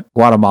Salvador,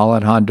 Guatemala,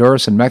 and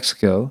Honduras and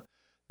Mexico.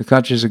 The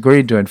countries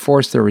agreed to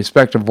enforce their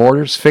respective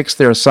borders, fix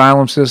their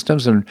asylum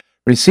systems, and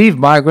receive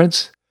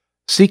migrants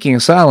seeking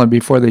asylum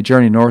before they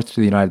journey north to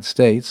the United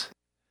States.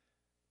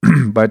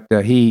 But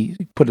he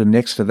put a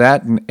nix to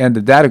that and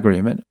ended that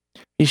agreement.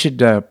 He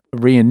should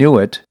renew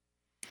it.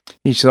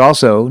 He should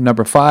also,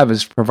 number 5,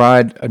 is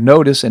provide a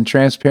notice and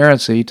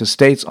transparency to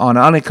states on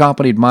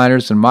unaccompanied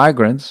minors and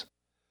migrants.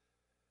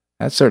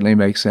 That certainly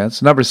makes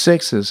sense. Number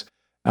 6 is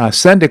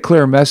send a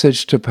clear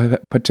message to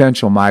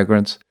potential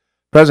migrants.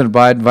 President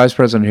Biden, Vice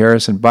President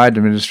Harris, and Biden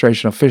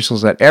administration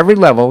officials at every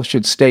level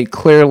should state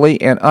clearly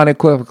and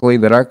unequivocally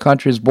that our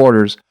country's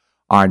borders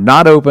are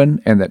not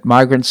open and that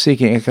migrants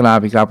seeking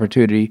economic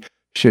opportunity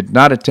should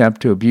not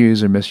attempt to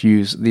abuse or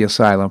misuse the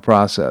asylum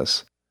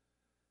process.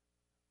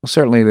 Well,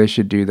 certainly they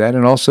should do that.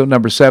 And also,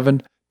 number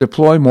 7,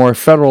 deploy more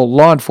federal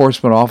law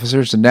enforcement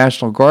officers and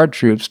National Guard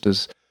troops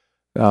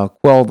to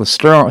quell the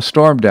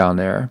storm down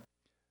there.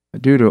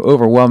 Due to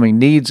overwhelming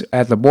needs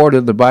at the border,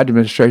 the Biden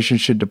administration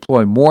should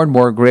deploy more and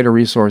more greater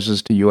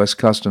resources to U.S.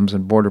 Customs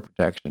and Border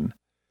Protection.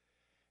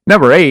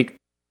 Number 8,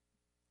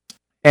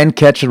 end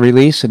catch and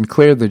release and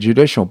clear the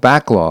judicial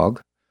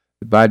backlog.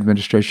 The Biden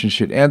administration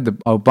should end the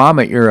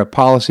Obama-era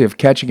policy of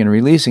catching and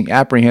releasing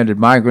apprehended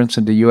migrants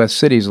into U.S.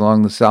 cities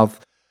along the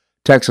South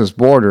Texas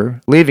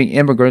border, leaving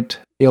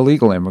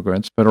illegal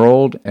immigrants, but are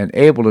old and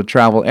able to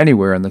travel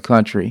anywhere in the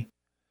country.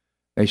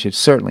 They should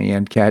certainly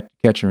end catch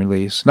and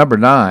release. Number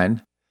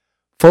 9,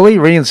 fully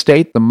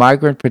reinstate the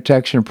migrant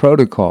protection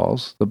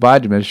protocols. The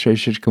Biden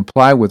administration should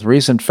comply with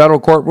recent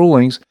federal court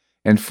rulings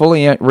and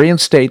fully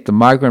reinstate the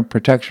migrant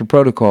protection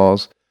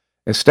protocols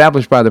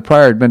established by the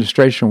prior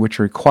administration, which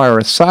require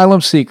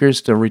asylum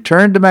seekers to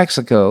return to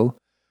Mexico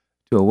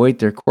to await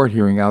their court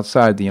hearing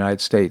outside the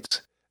United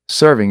States,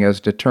 serving as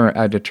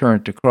a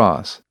deterrent to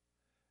cross.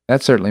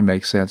 That certainly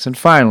makes sense. And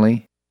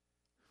finally,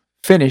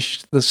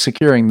 finish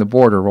securing the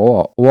border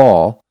wall.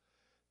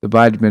 The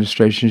Biden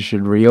administration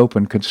should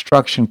reopen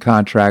construction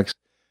contracts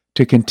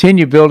to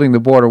continue building the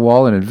border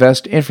wall and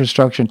invest in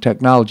infrastructure and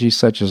technologies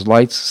such as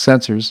lights,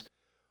 sensors,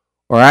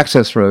 or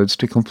access roads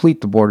to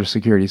complete the border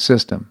security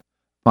system.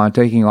 Upon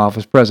taking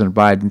office, President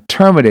Biden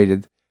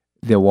terminated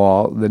the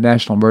wall, the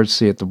national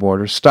emergency at the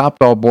border,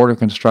 stopped all border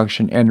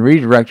construction, and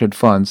redirected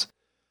funds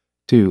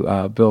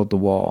to build the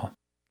wall.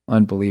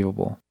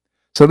 Unbelievable.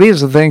 So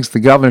these are the things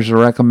the governors are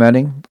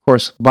recommending. Of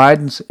course,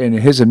 Biden and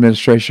his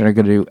administration are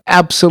going to do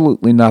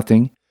absolutely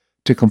nothing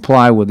to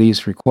comply with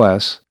these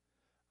requests.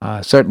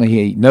 Certainly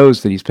he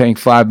knows that he's paying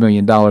 $5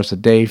 million a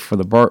day for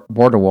the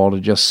border wall to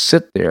just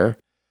sit there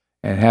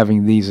and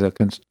having these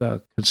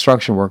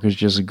construction workers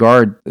just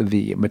guard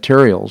the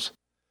materials.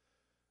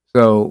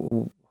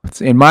 So,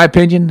 in my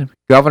opinion,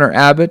 Governor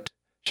Abbott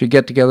should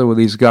get together with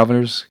these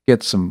governors,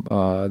 get some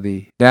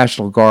the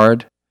National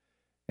Guard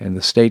and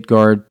the State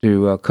Guard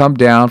to come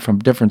down from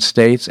different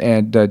states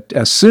and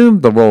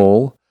assume the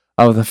role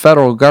of the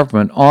federal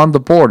government on the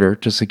border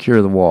to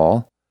secure the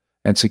wall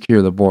and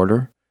secure the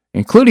border,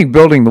 including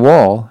building the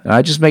wall.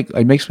 And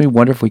it makes me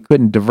wonder if we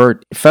couldn't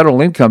divert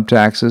federal income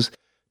taxes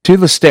to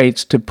the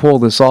states to pull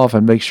this off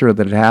and make sure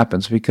that it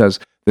happens, because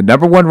the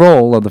number one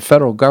role of the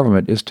federal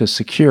government is to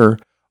secure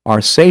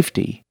our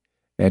safety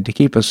and to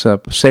keep us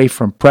safe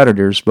from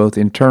predators, both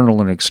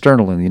internal and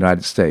external in the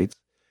United States.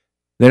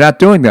 They're not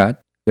doing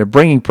that. They're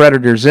bringing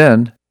predators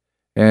in,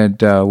 and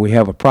we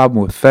have a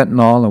problem with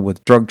fentanyl and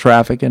with drug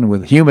trafficking and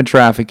with human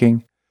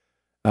trafficking.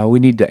 We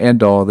need to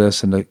end all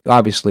this, and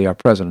obviously our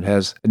president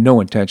has no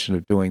intention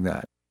of doing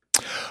that.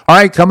 All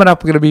right, coming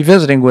up, we're going to be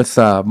visiting with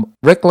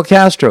Rick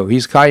LaCastro.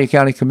 He's Collier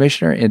County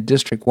Commissioner in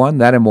District 1.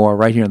 That and more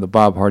right here on The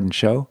Bob Harden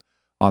Show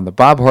on the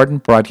Bob Harden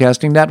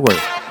Broadcasting Network.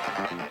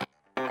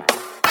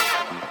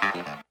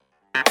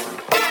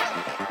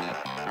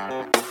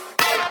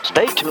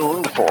 Stay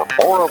tuned for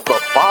more of The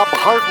Bob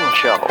Harden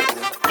Show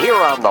here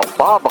on the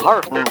Bob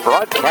Harden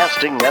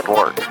Broadcasting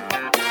Network.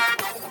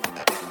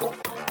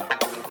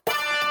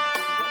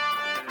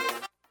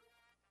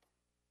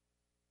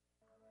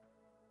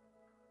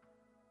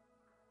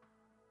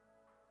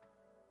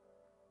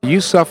 Do you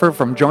suffer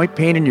from joint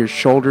pain in your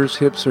shoulders,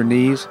 hips, or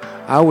knees?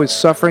 I was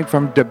suffering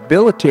from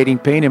debilitating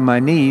pain in my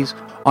knees.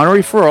 On a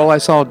referral, I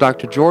saw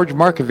Dr. George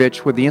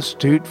Markovich with the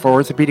Institute for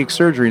Orthopedic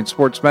Surgery and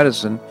Sports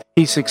Medicine.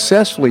 He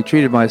successfully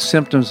treated my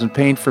symptoms and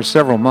pain for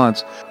several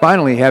months.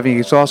 Finally, having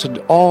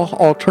exhausted all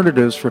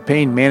alternatives for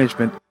pain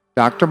management,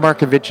 Dr.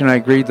 Markovich and I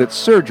agreed that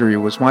surgery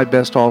was my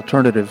best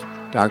alternative.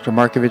 Dr.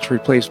 Markovich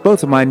replaced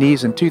both of my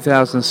knees in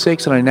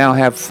 2006, and I now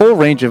have full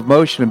range of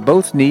motion in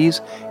both knees,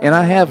 and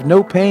I have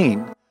no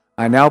pain.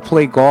 I now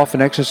play golf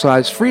and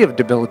exercise free of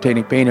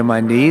debilitating pain in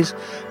my knees.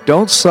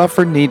 Don't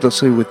suffer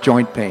needlessly with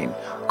joint pain.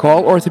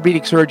 Call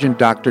orthopedic surgeon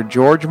Dr.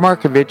 George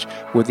Markovich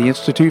with the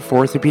Institute for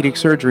Orthopedic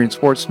Surgery and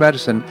Sports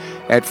Medicine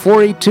at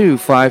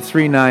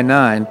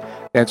 482-5399.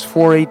 That's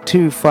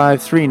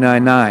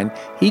 482-5399.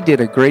 He did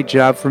a great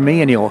job for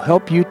me, and he'll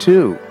help you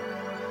too.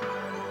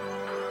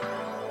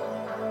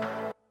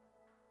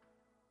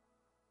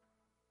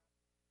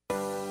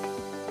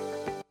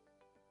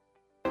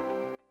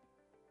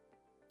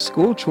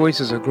 School choice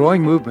is a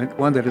growing movement,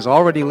 one that is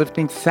already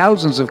lifting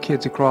thousands of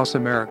kids across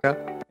America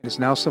and is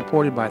now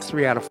supported by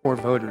 3 out of 4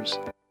 voters.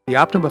 The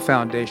Optima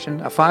Foundation,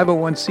 a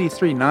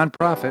 501c3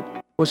 nonprofit,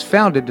 was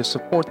founded to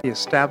support the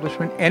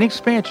establishment and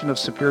expansion of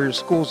superior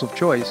schools of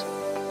choice.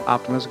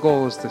 Optima's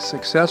goal is the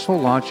successful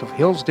launch of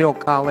Hillsdale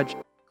College,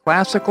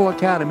 classical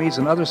academies,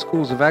 and other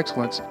schools of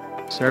excellence,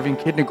 serving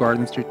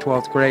kindergarten through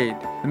 12th grade.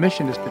 The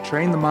mission is to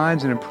train the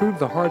minds and improve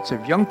the hearts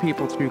of young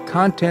people through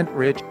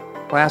content-rich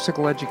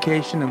classical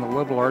education in the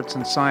liberal arts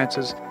and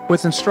sciences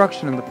with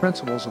instruction in the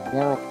principles of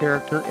moral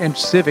character and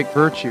civic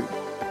virtue.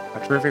 A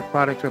terrific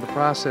product of the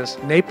process,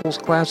 Naples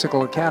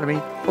Classical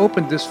Academy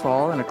opened this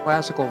fall, and a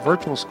classical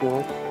virtual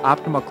school,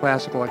 Optima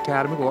Classical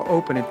Academy, will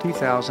open in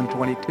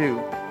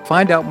 2022.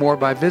 Find out more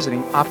by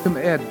visiting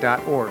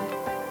optimaed.org.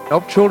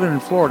 Help children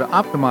in Florida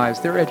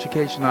optimize their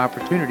education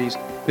opportunities.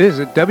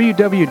 Visit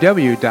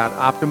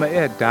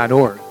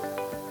www.optimaed.org.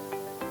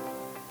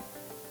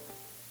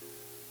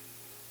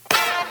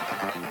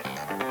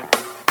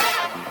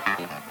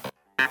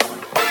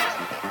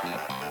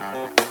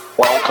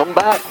 Welcome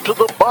back to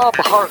the Bob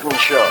Harden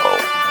Show.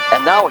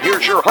 And now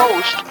here's your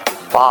host,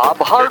 Bob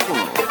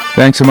Harden.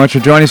 Thanks so much for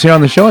joining us here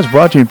on the show. It's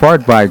brought to you in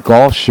part by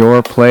Gulf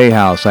Shore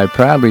Playhouse. I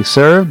proudly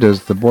served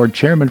as the board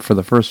chairman for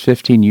the first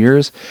 15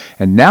 years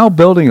and now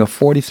building a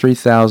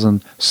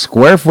 43,000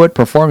 square foot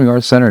performing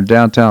arts center in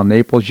downtown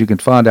Naples. You can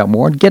find out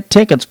more and get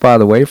tickets, by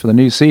the way, for the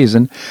new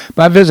season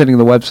by visiting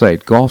the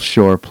website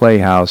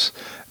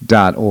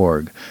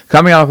gulfshoreplayhouse.org.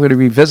 Coming up, we're going to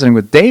be visiting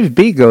with Dave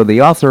Bego,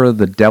 the author of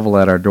The Devil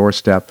at Our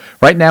Doorstep.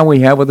 Right now we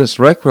have with us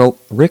Rick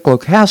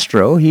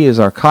Locastro. He is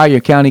our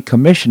Collier County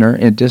Commissioner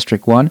in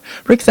District 1.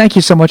 Rick, thank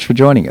you so much for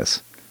joining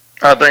us.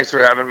 Thanks for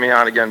having me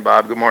on again,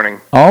 Bob. Good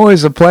morning.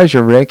 Always a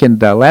pleasure, Rick.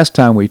 And last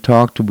time we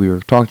talked, we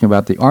were talking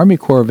about the Army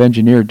Corps of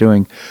Engineers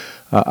doing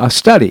a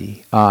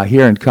study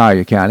here in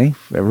Collier County,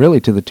 really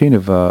to the tune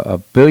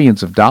of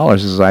billions of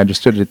dollars, as I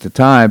understood it at the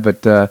time.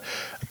 But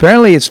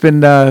apparently it's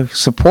been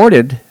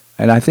supported.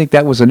 And I think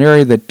that was an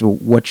area that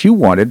what you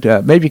wanted.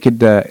 Maybe you could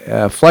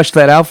flesh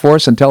that out for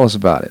us and tell us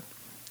about it.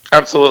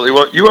 Absolutely.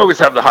 Well, you always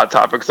have the hot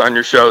topics on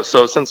your show.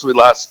 So since we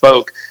last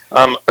spoke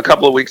a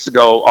couple of weeks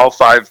ago, all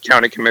 5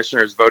 county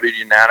commissioners voted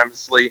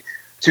unanimously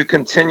to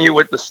continue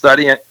with the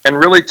study and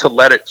really to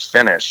let it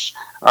finish.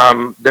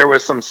 There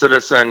was some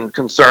citizen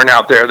concern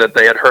out there that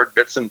they had heard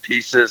bits and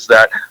pieces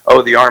that,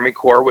 the Army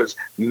Corps was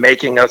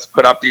making us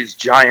put up these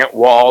giant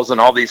walls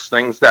and all these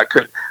things that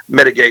could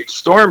mitigate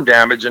storm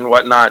damage and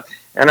whatnot.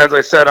 And as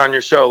I said on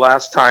your show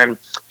last time,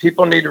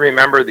 people need to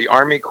remember the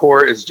Army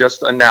Corps is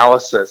just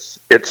analysis.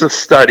 It's a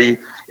study.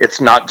 It's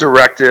not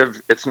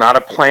directive. It's not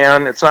a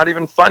plan. It's not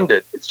even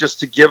funded. It's just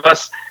to give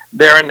us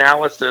their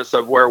analysis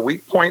of where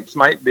weak points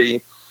might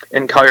be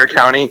in Collier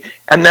County,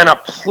 and then a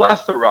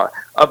plethora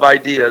of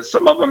ideas,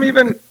 some of them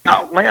even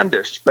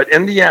outlandish. But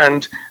in the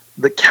end,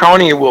 the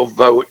county will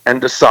vote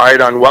and decide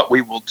on what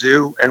we will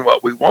do and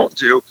what we won't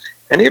do.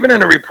 And even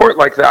in a report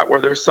like that, where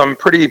there's some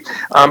pretty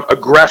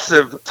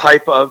aggressive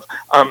type of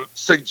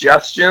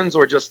suggestions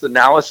or just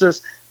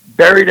analysis,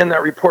 buried in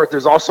that report,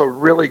 there's also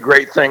really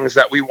great things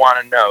that we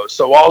want to know.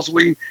 So all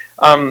we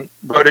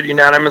voted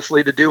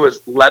unanimously to do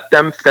is let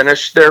them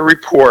finish their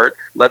report.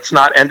 Let's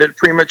not end it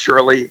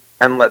prematurely,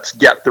 and let's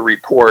get the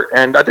report.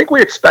 And I think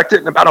we expect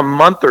it in about a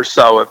month or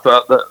so, if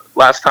the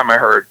last time I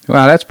heard.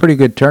 Wow, that's pretty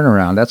good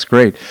turnaround. That's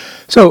great.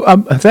 So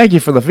thank you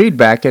for the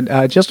feedback. And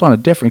just on a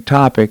different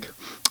topic,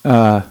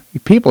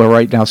 people are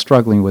right now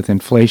struggling with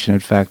inflation.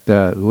 In fact,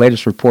 the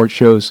latest report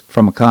shows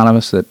from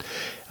economists that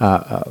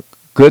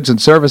goods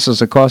and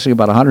services are costing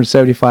about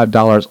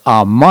 $175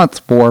 a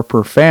month more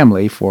per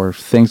family for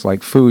things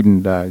like food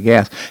and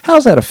gas.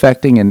 How's that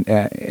affecting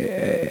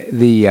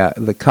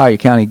the Collier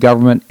County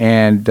government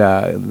and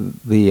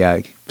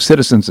the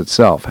citizens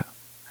itself?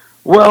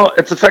 Well,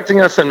 it's affecting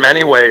us in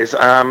many ways.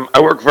 I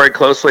work very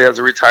closely as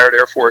a retired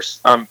Air Force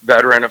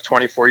veteran of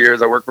 24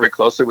 years. I work very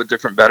closely with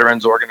different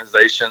veterans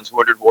organizations,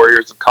 Wounded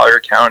Warriors of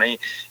Collier County,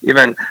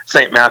 even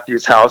St.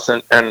 Matthew's House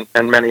and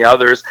many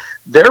others.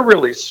 They're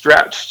really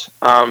stretched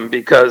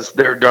because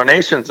their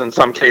donations in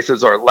some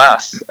cases are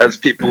less as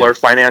people are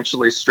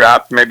financially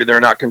strapped. Maybe they're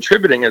not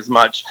contributing as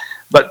much,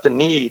 but the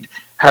need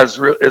is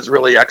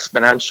really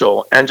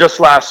exponential. And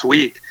just last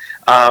week,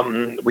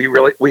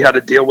 we had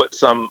to deal with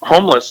some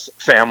homeless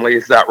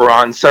families that were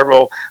on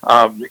several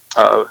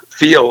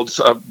fields,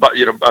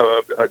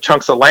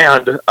 chunks of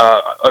land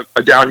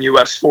down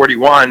US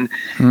 41,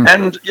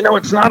 and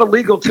it's not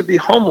illegal to be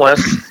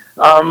homeless.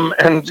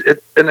 And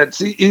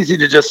it's easy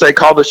to just say,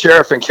 call the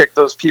sheriff and kick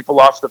those people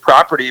off the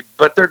property,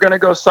 but they're going to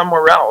go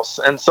somewhere else.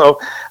 And so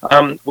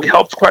we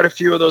helped quite a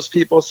few of those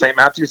people. St.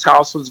 Matthew's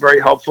House was very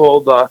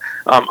helpful. The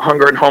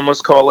Hunger and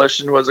Homeless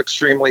Coalition was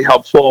extremely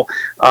helpful.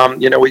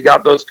 We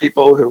got those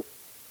people who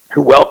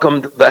who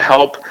welcomed the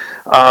help.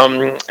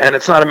 And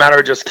it's not a matter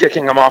of just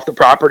kicking them off the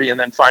property and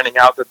then finding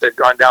out that they've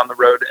gone down the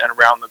road and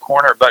around the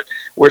corner. But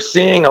we're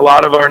seeing a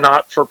lot of our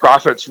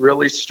not-for-profits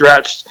really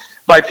stretched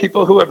by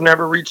people who have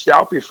never reached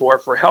out before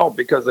for help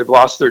because they've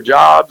lost their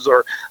jobs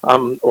or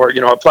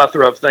a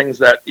plethora of things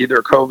that either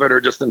COVID or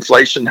just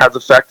inflation has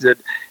affected.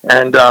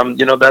 And,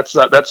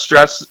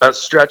 that's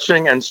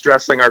stretching and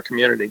stressing our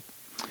community.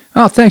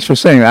 Oh, thanks for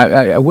saying that.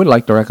 I would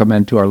like to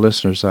recommend to our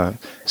listeners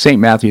St.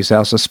 Matthew's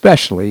House,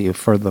 especially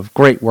for the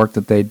great work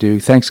that they do.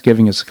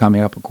 Thanksgiving is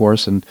coming up, of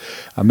course, and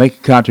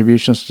making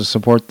contributions to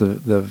support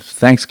the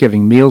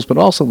Thanksgiving meals, but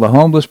also the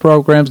homeless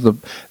programs,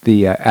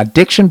 the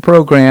addiction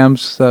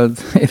programs.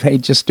 They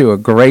just do a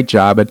great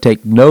job and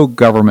take no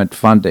government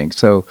funding.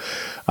 So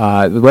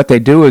what they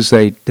do is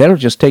they don't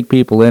just take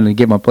people in and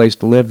give them a place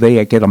to live.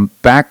 They get them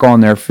back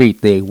on their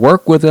feet. They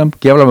work with them,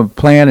 give them a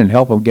plan, and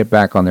help them get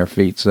back on their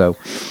feet. So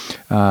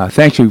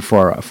thank you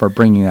for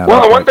bringing that up.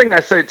 Well, one thing I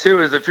say,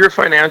 too, is if you're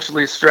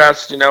financially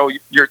stressed,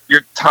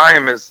 your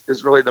time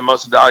is really the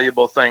most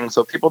valuable thing.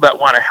 So people that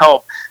want to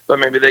help, but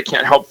maybe they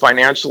can't help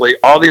financially,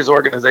 all these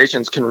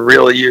organizations can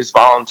really use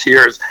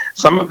volunteers.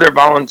 Some of their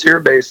volunteer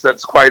base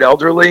that's quite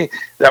elderly,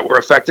 that were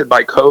affected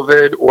by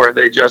COVID, or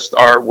they just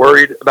are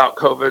worried about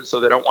COVID, so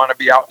they don't want to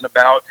be out and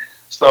about.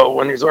 So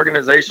when these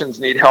organizations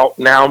need help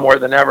now more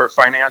than ever,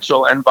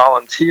 financial and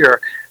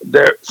volunteer,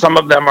 some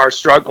of them are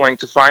struggling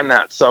to find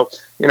that. So,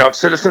 if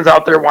citizens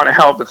out there want to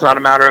help, it's not a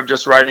matter of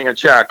just writing a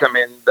check. I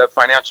mean, the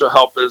financial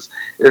help is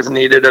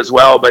needed as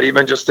well, but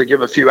even just to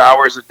give a few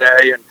hours a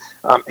day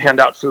and hand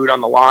out food on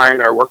the line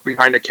or work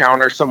behind a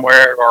counter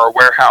somewhere or a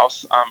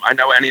warehouse. I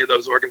know any of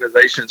those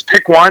organizations.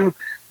 Pick one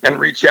and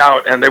reach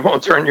out, and they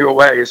won't turn you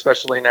away,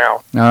 especially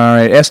now. All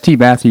right,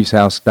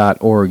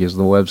 stmatthewshouse.org is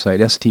the website,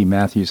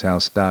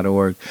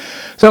 stmatthewshouse.org.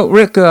 So,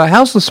 Rick,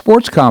 how's the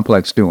sports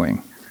complex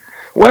doing?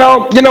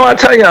 Well, I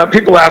tell you,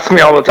 people ask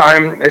me all the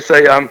time, they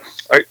say,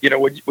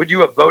 would you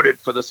have voted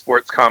for the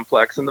sports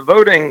complex? And the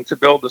voting to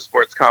build the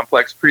sports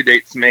complex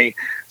predates me.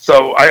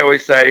 So I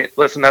always say,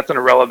 listen, that's an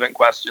irrelevant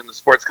question. The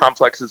sports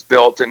complex is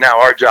built, and now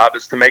our job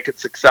is to make it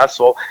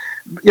successful.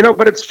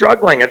 But it's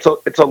struggling. It's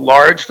a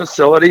large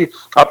facility,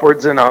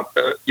 upwards in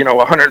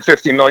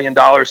 $150 million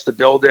to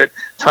build it,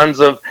 tons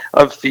of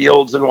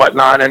fields and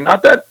whatnot. And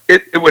not that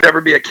it would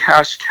ever be a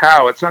cash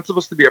cow. It's not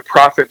supposed to be a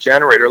profit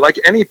generator like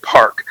any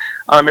park.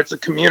 It's a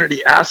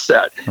community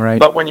asset. Right.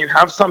 But when you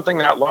have something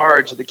that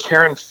large, the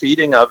care and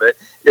feeding of it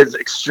is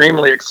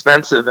extremely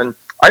expensive. And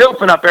I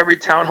open up every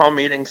town hall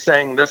meeting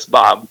saying this,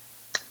 Bob.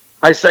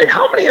 I say,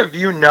 how many of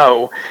you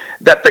know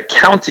that the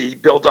county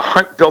built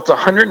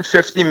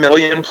 $150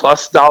 million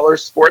plus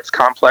sports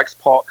complex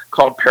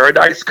called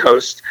Paradise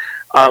Coast,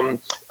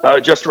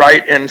 just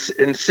right in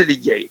City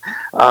Gate,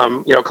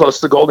 close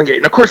to Golden Gate.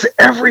 And of course,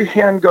 every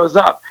hand goes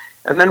up.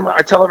 And then I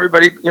tell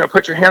everybody,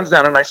 put your hands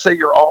down, and I say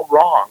you're all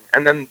wrong.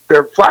 And then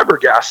they're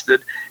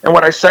flabbergasted. And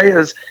what I say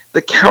is,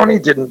 the county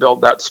didn't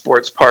build that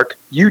sports park,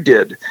 you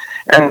did.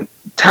 And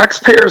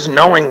taxpayers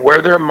knowing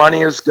where their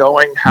money is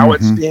going, how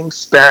it's being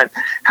spent,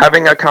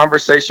 having a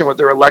conversation with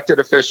their elected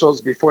officials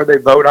before they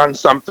vote on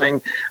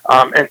something,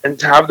 and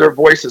to have their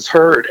voices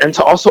heard, and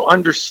to also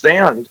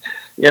understand,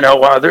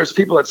 there's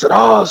people that said,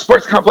 oh, the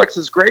sports complex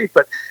is great,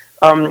 but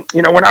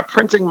we're not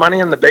printing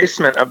money in the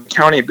basement of the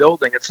county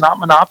building. It's not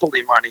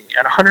monopoly money.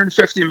 And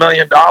 $150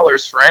 million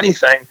for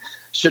anything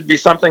should be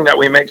something that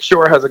we make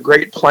sure has a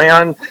great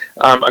plan,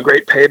 a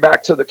great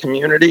payback to the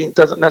community. It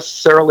doesn't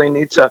necessarily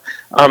need to,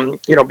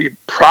 be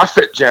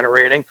profit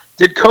generating.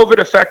 Did COVID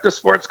affect the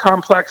sports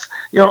complex?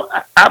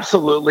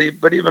 Absolutely.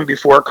 But even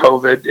before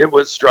COVID, it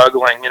was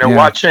struggling.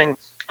 Watching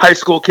high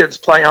school kids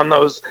play on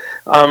those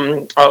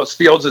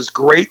fields is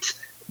great.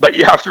 But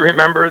you have to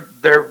remember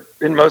they're,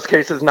 in most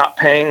cases, not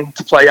paying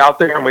to play out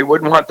there, and we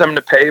wouldn't want them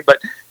to pay,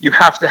 but you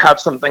have to have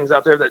some things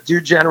out there that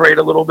do generate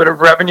a little bit of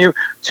revenue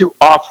to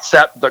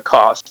offset the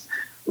cost.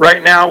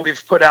 Right now,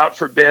 we've put out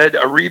for bid,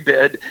 a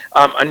rebid,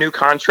 a new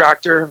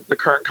contractor. The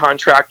current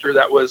contractor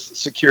that was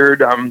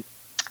secured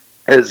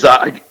has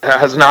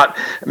not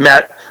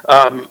met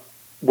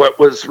what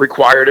was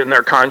required in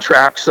their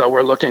contract, so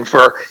we're looking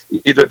for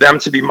either them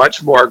to be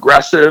much more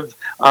aggressive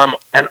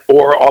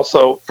or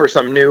also for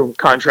some new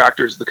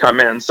contractors to come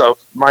in. So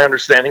my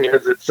understanding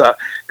is it's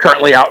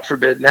currently out for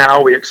bid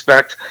now. We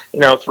expect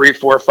 3,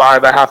 4,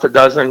 5, a half a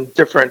dozen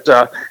different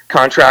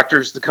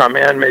contractors to come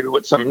in, maybe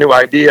with some new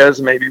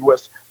ideas, maybe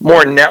with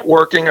more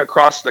networking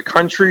across the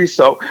country.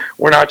 So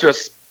we're not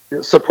just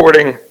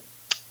supporting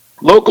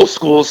local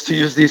schools to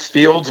use these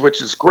fields,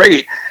 which is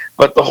great,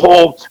 but the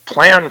whole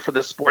plan for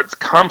the sports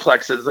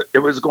complex is that it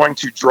was going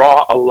to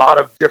draw a lot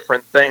of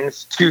different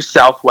things to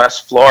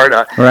Southwest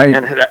Florida, right.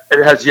 And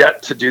it has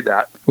yet to do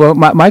that. Well,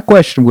 my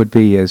question would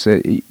be is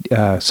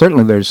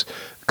certainly there's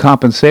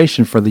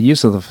compensation for the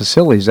use of the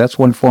facilities. That's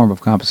one form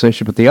of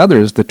compensation, but the other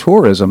is the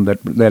tourism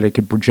that it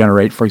could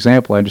generate. For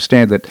example, I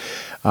understand that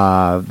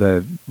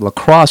the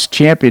lacrosse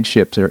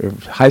championships or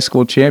high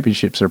school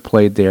championships are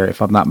played there,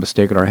 if I'm not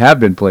mistaken, or have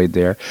been played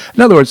there.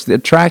 In other words,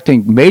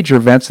 attracting major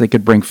events that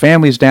could bring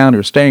families down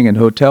or staying in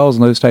hotels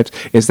and those types.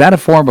 Is that a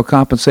form of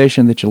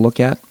compensation that you look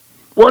at?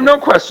 Well, no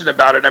question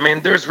about it. I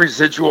mean, there's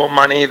residual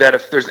money that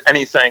if there's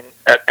anything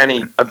at any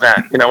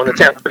event, when the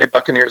Tampa Bay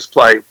Buccaneers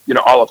play,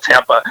 all of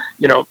Tampa,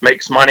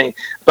 makes money.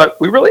 But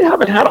we really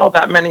haven't had all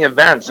that many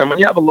events. And when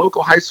you have a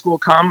local high school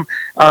come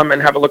and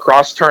have a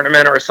lacrosse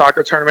tournament or a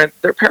soccer tournament,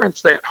 their parents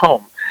stay at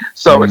home.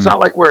 So it's not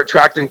like we're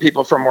attracting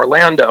people from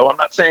Orlando. I'm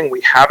not saying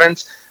we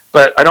haven't,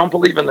 but I don't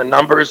believe in the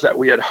numbers that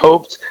we had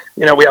hoped.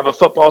 We have a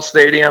football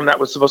stadium that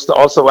was supposed to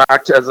also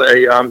act as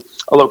a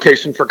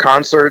location for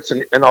concerts.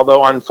 And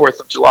although on 4th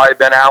of July,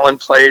 Ben Allen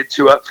played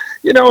to a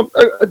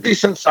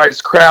decent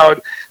sized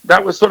crowd,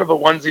 that was sort of a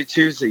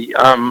onesie-twosie.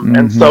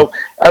 And so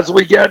as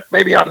we get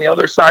maybe on the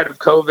other side of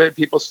COVID,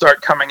 people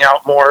start coming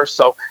out more.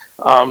 So,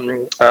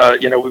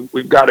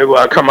 we've got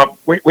to come up.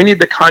 We need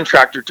the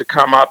contractor to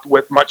come up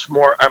with a much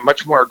more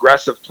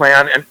aggressive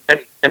plan.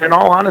 And in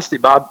all honesty,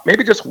 Bob,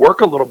 maybe just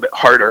work a little bit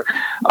harder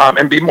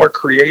and be more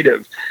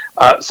creative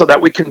so that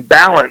we can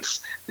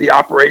balance the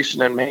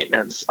operation and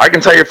maintenance. I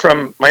can tell you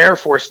from my Air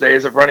Force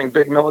days of running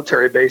big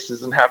military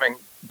bases and having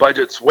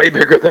budgets way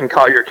bigger than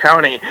Collier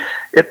County,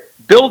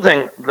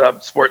 building the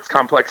sports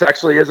complex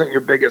actually isn't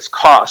your biggest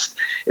cost.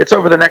 It's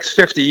over the next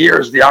 50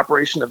 years, the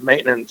operation of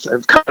maintenance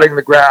and cutting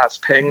the grass,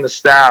 paying the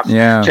staff,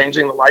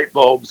 changing the light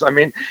bulbs.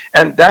 And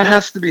that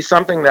has to be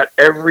something that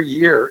every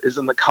year is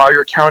in the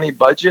Collier County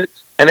budget.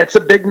 And it's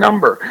a big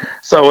number.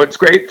 So it's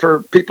great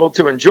for people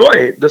to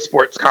enjoy the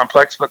sports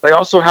complex, but they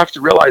also have to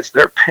realize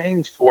they're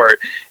paying for it.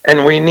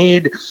 And we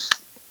need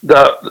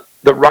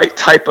the right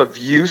type of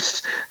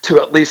use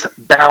to at least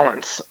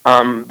balance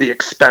the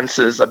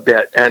expenses a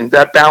bit. And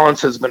that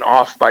balance has been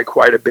off by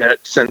quite a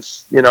bit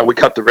since, we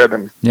cut the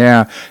ribbon.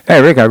 Yeah.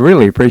 Hey, Rick, I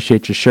really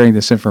appreciate you sharing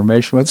this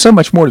information. With so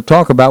much more to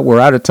talk about,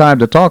 we're out of time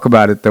to talk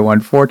about it, though,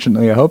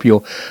 unfortunately. I hope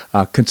you'll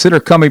consider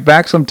coming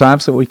back sometime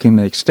so we can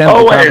extend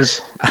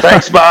Always.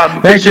 Thanks, Bob.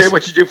 Appreciate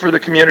what you do for the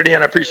community,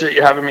 and I appreciate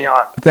you having me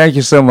on. Thank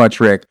you so much,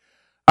 Rick.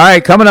 All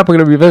right, coming up, we're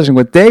going to be visiting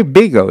with Dave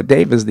Bego.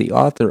 Dave is the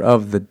author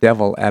of The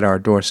Devil at Our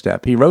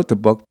Doorstep. He wrote the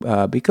book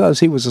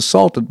because he was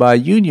assaulted by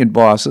union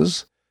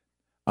bosses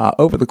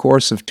over the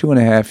course of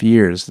 2.5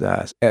 years.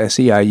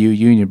 SEIU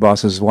union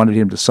bosses wanted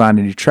him to sign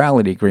a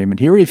neutrality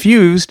agreement. He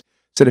refused,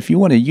 said, if you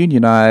want to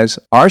unionize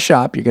our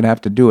shop, you're going to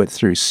have to do it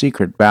through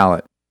secret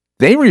ballot.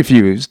 They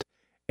refused,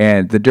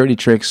 and the dirty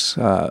tricks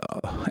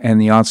and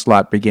the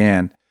onslaught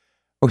began.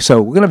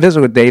 So we're going to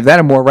visit with Dave. That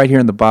and more right here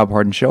in The Bob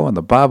Harden Show on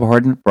the Bob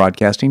Harden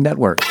Broadcasting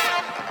Network.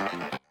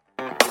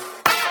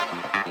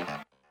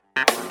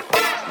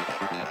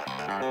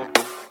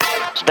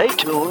 Stay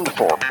tuned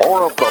for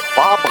more of The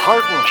Bob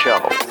Harden Show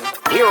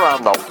here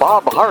on the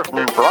Bob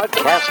Harden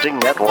Broadcasting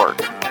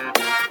Network.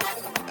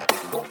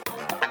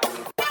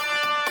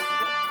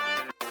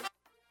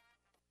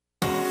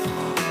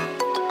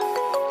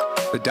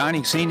 The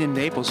dining scene in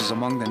Naples is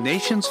among the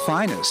nation's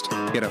finest.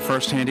 Get a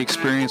first-hand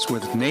experience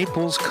with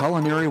Naples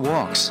Culinary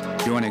Walks.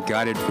 Join a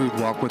guided food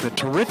walk with a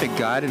terrific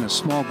guide in a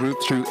small group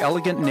through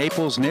elegant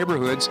Naples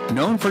neighborhoods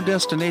known for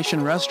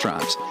destination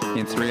restaurants.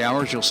 In 3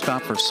 hours, you'll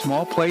stop for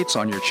small plates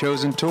on your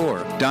chosen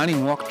tour.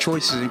 Dining walk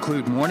choices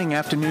include morning,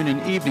 afternoon,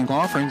 and evening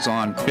offerings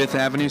on 5th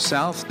Avenue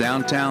South,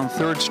 downtown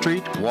 3rd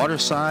Street,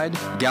 Waterside,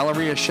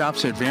 Galleria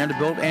shops at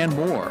Vanderbilt, and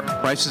more.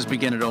 Prices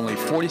begin at only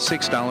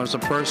 $46 a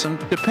person,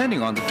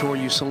 depending on the tour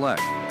you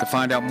select. To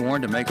find out more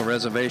and to make a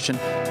reservation,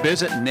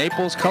 visit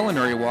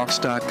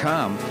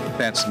NaplesCulinarywalks.com.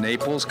 That's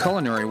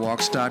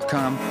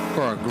NaplesCulinarywalks.com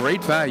for a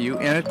great value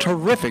and a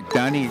terrific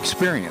dining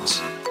experience.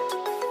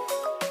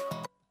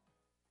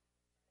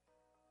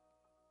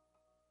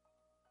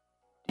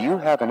 Do you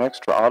have an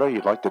extra auto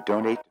you'd like to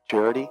donate to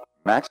charity?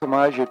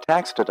 Maximize your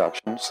tax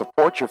deduction,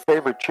 support your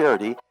favorite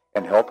charity,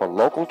 and help a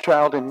local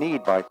child in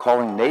need by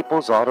calling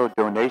Naples Auto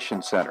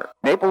Donation Center.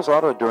 Naples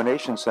Auto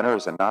Donation Center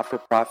is a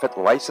not-for-profit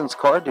licensed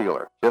car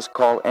dealer. Just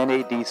call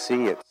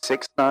NADC at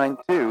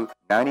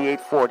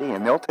 692-9840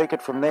 and they'll take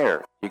it from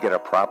there. You get a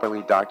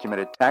properly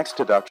documented tax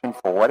deduction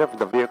for whatever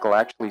the vehicle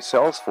actually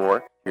sells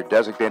for. Your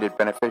designated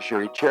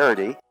beneficiary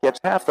charity gets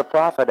half the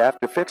profit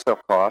after fix-up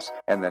costs,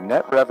 and the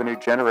net revenue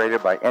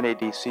generated by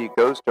NADC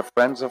goes to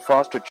Friends of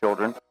Foster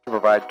Children to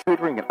provide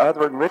tutoring and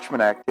other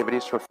enrichment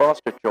activities for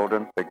foster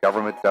children the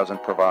government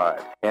doesn't provide.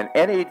 And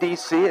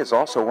NADC is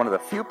also one of the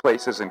few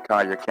places in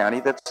Collier County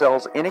that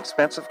sells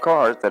inexpensive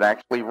cars that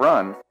actually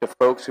run to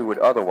folks who would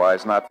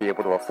otherwise not be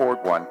able to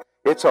afford one.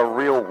 It's a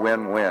real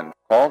win-win.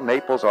 Call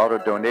Naples Auto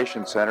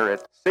Donation Center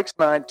at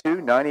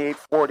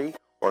 692-9840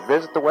 or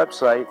visit the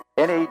website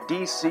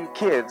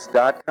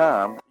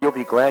nadckids.com. You'll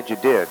be glad you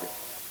did.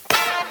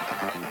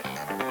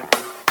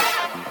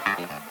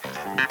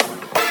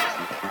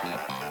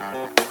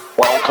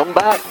 Welcome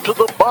back to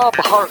the Bob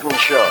Harden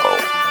Show.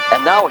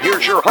 And now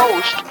here's your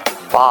host,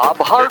 Bob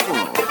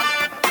Harden.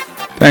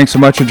 Thanks so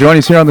much for joining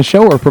us here on the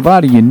show. We're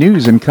providing you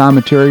news and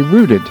commentary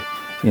rooted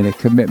in a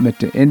commitment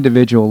to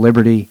individual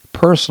liberty,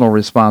 personal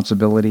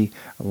responsibility,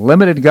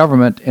 limited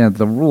government, and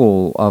the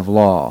rule of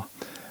law.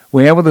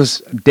 We have with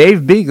us Dave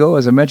Bego.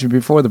 As I mentioned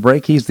before the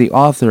break, he's the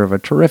author of a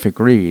terrific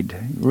read.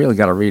 You really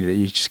got to read it.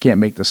 You just can't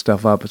make this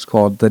stuff up. It's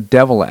called The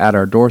Devil at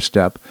Our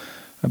Doorstep,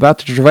 about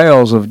the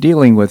travails of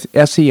dealing with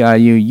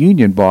SEIU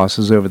union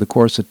bosses over the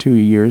course of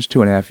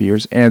 2.5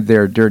 years, and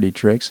their dirty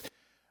tricks.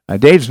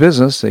 Dave's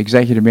business,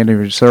 Executive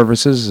Management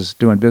Services, is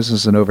doing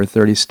business in over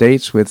 30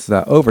 states with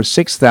over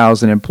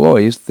 6,000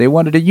 employees. They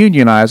wanted to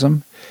unionize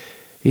them.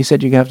 He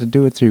said you have to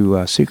do it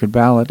through secret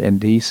ballot,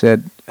 and he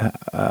said,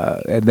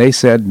 and they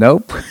said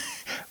nope.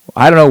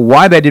 I don't know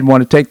why they didn't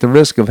want to take the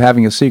risk of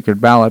having a secret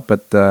ballot,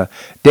 but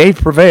Dave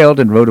prevailed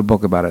and wrote a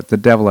book about it, The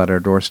Devil at Our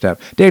Doorstep.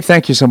 Dave,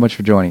 thank you so much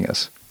for joining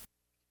us.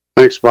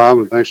 Thanks, Bob,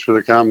 and thanks for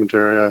the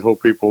commentary. I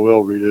hope people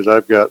will read it.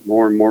 I've got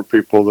more and more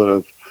people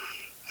that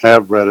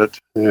have read it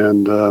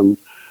and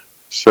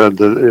said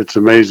that it's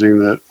amazing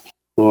that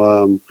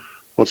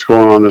what's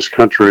going on in this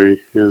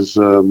country is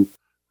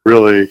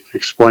really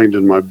explained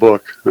in my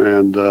book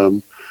and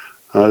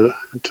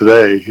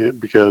today,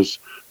 because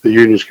the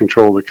unions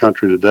control the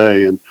country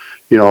today. And,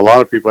 a lot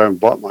of people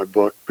haven't bought my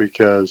book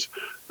because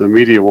the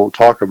media won't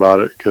talk about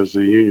it because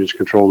the unions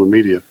control the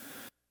media.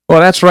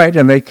 Well, that's right,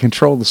 and they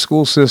control the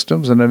school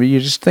systems. And I mean,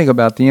 you just think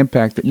about the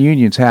impact that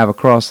unions have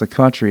across the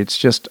country. It's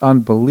just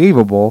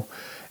unbelievable.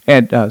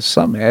 And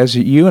as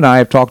you and I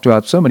have talked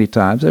about so many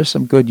times, there's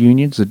some good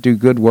unions that do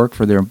good work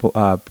for their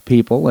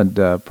people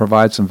and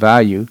provide some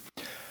value.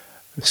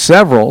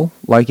 Several,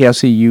 like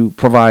SEU,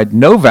 provide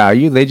no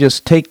value. They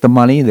just take the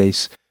money, they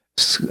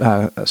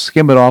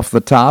skim it off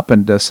the top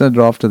and send it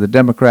off to the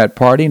Democrat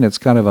Party, and it's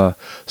kind of a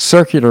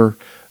circular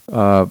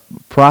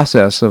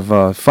process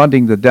of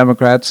funding the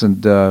Democrats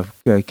and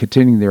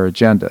continuing their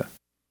agenda.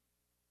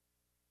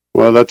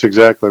 Well, that's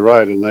exactly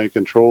right, and they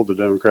control the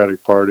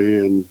Democratic Party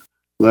and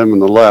them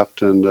and the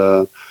left, and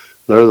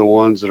they're the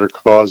ones that are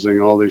causing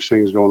all these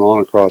things going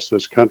on across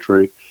this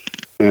country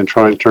and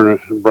trying to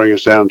bring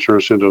us down and turn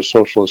us into a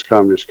socialist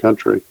communist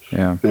country.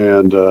 Yeah.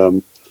 And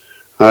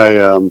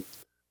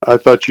I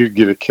thought you'd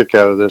get a kick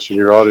out of this, and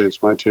your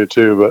audience might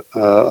too, but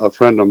a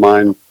friend of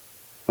mine,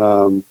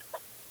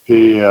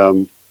 he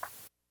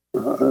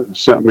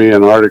sent me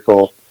an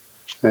article,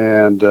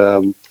 and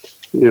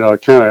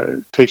it kind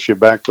of takes you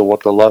back to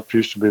what the left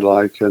used to be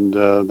like and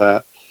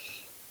that.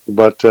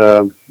 But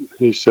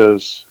he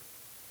says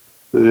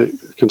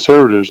the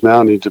conservatives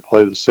now need to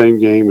play the same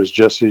game as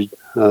Jesse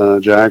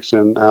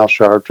Jackson, Al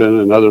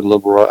Sharpton, and other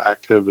liberal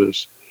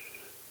activists.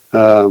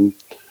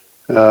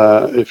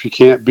 If you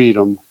can't beat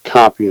them,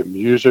 copy them,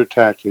 use their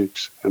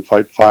tactics, and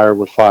fight fire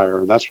with fire.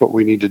 And that's what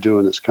we need to do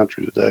in this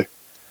country today.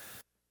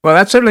 Well,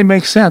 that certainly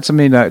makes sense. I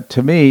mean,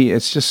 to me,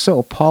 it's just so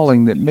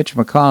appalling that Mitch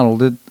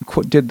McConnell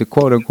did the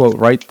quote-unquote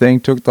right thing,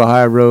 took the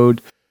high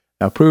road,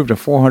 approved a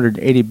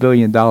 $480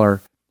 billion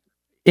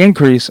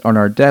increase on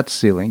our debt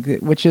ceiling,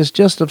 which is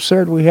just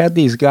absurd. We had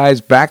these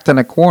guys backed in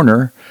a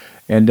corner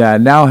and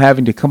now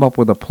having to come up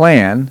with a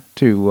plan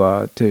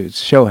to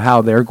show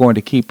how they're going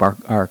to keep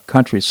our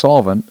country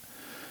solvent.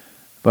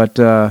 But,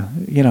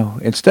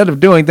 instead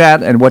of doing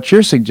that and what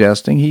you're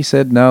suggesting, he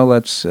said,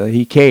 no,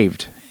 he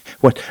caved.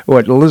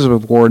 What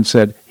Elizabeth Warren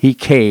said, he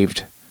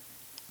caved.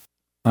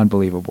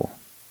 Unbelievable.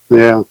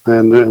 Yeah,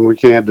 and we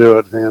can't do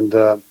it.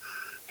 And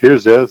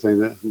here's the other thing,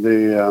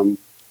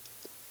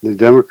 the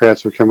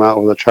Democrats have come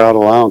out with a child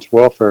allowance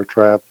welfare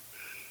trap.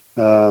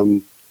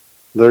 They're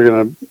going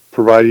to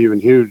provide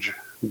even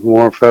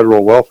more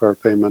federal welfare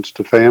payments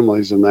to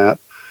families and that.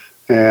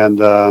 And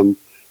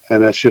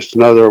that's just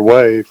another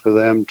way for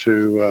them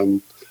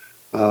to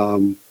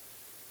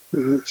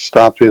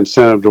stop the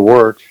incentive to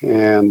work.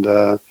 And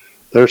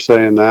they're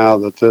saying now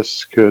that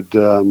this could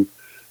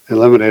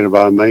eliminate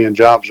about 1 million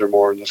jobs or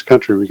more in this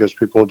country because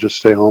people just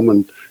stay home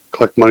and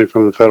collect money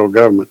from the federal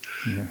government.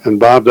 Yeah. And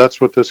Bob, that's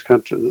what this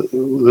country,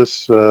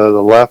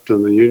 the left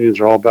and the unions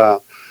are all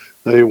about.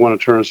 They want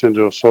to turn us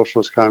into a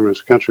socialist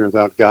communist country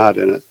without God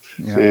in it.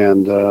 Yeah.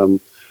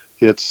 And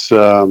it's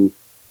people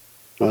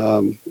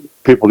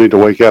need to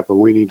wake up, and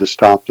we need to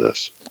stop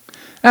this.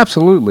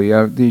 Absolutely.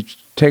 You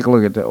take a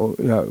look at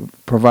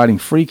providing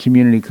free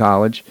community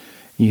college.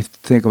 You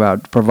think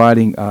about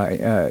providing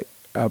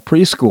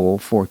preschool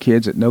for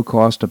kids at no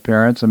cost to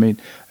parents. I mean,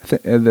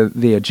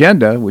 the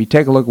agenda, we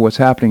take a look at what's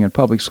happening in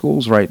public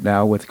schools right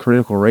now with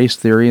critical race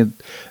theory and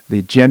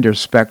the gender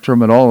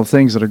spectrum and all the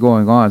things that are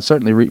going on.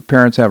 Certainly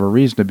parents have a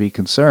reason to be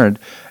concerned.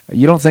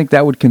 You don't think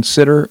that would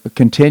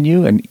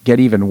continue and get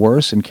even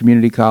worse in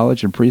community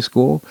college and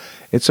preschool?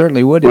 It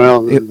certainly would.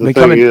 Well, the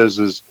thing is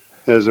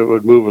as it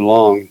would move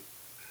along,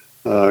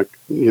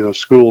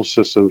 school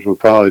systems would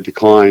probably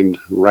decline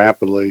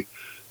rapidly,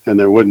 and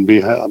there wouldn't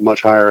be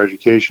much higher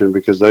education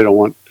because they don't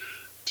want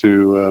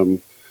to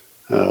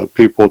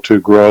people to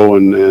grow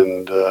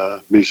and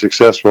be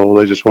successful.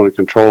 They just want to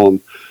control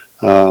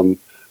them.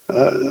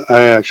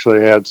 I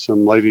actually had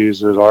some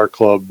ladies at our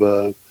club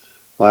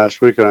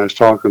last week, and I was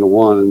talking to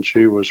one, and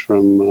she was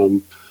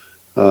from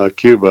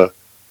Cuba,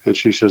 And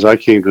she says, I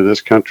came to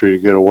this country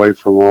to get away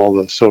from all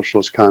the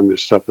socialist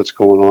communist stuff that's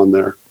going on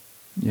there.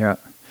 Yeah.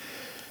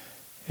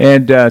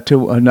 And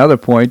to another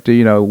point,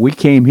 we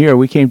came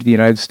to the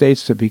United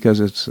States because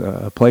it's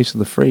a place of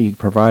the free,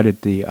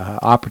 provided the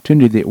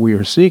opportunity that we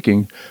are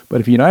seeking.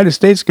 But if the United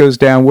States goes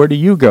down, where do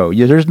you go?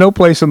 There's no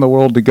place in the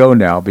world to go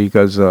now,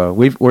 because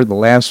we're the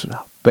last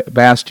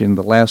bastion,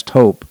 the last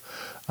hope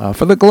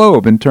for the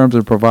globe in terms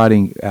of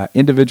providing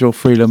individual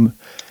freedom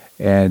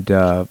and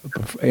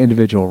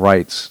individual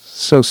rights.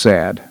 So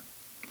sad.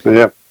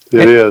 Yeah,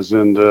 it is.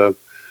 And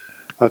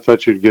I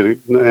thought you'd get it.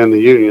 And the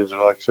unions,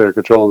 like I say, are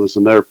controlling this,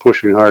 and they're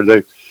pushing hard.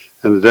 And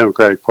the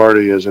Democratic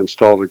Party has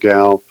installed a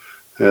gal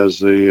as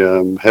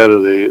the head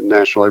of the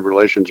National Labor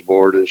Relations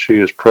Board, and she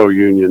is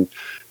pro-union,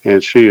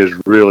 and she is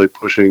really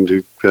pushing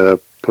to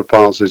put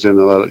policies in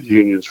to let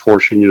unions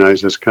force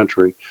unionize this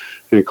country.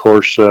 And, of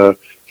course,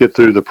 get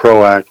through the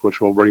PRO Act,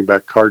 which will bring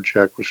back card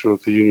check, which is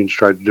what the unions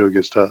tried to do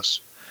against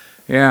us.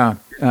 Yeah.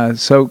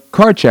 So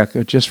card check,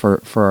 just for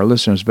our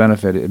listeners'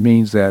 benefit, it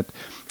means that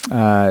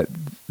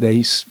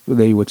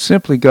they would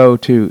simply go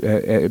to,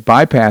 it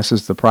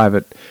bypasses the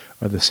private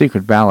or the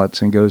secret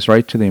ballots and goes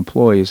right to the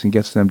employees and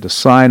gets them to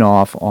sign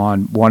off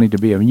on wanting to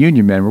be a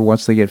union member.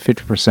 Once they get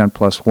 50%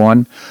 plus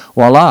one,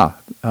 voila,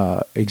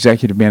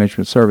 Executive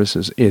Management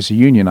Services is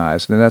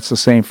unionized. And that's the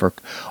same for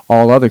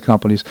all other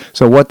companies.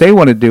 So what they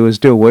want to do is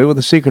do away with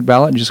the secret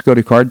ballot and just go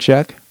to card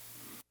check?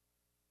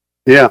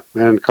 Yeah,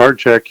 and card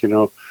check,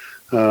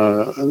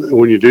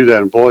 when you do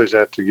that, employees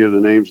have to give the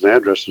names and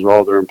addresses of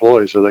all their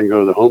employees so they can go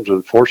to the homes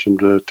and force them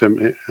to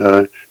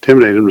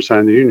intimidate them to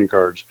sign the union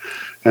cards.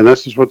 And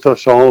this is what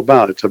that's all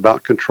about. It's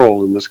about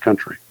control in this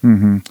country.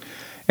 Mm-hmm.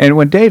 And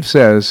when Dave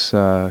says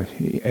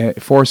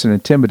force and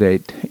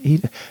intimidate, he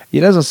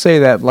doesn't say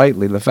that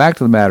lightly. The fact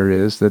of the matter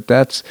is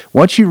that's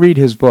once you read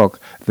his book,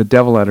 The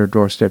Devil at Our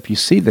Doorstep, you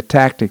see the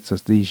tactics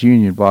that these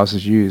union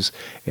bosses use.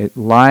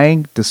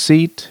 Lying,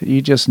 deceit,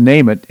 you just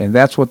name it, and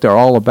that's what they're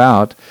all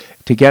about,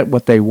 to get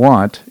what they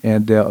want,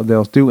 and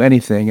they'll do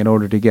anything in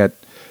order to get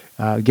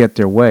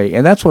their way.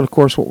 And that's what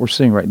we're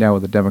seeing right now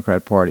with the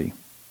Democrat Party.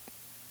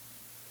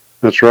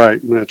 That's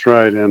right.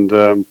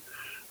 And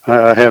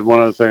I had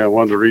one other thing I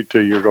wanted to read to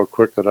you real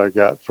quick that I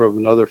got from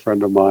another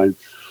friend of mine.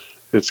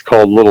 It's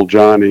called Little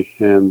Johnny.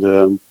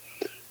 And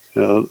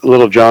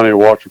Little Johnny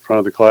walked in front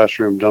of the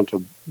classroom, dumped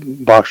a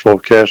box full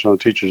of cash on the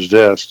teacher's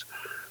desk,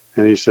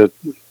 and he said,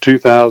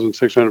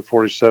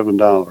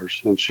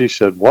 $2,647. And she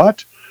said,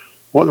 What?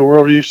 What in the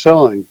world are you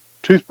selling?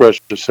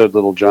 Toothbrushes, said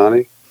Little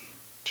Johnny.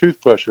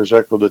 Toothbrushes,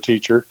 echoed the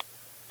teacher.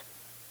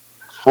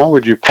 How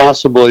would you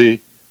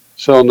possibly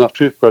sell enough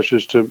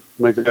toothbrushes to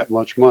make that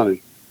much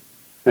money?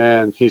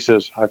 And he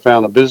says, I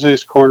found the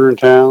busiest corner in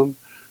town.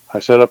 I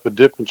set up a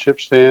dip and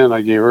chip stand.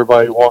 I gave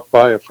everybody who walked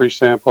by a free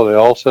sample. They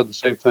all said the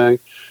same thing.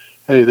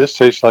 Hey, this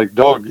tastes like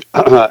dog,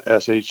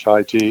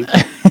 S-H-I-T.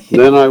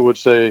 Then I would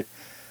say,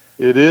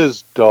 it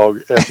is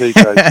dog,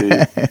 S-H-I-T.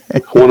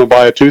 Want to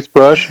buy a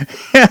toothbrush?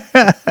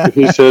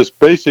 He says,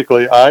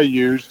 basically, I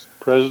used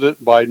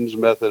President Biden's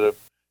method of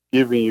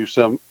giving you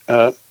some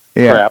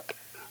crap,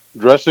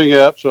 dressing it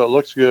up so it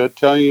looks good,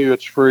 telling you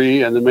it's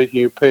free, and then making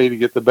you pay to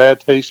get the bad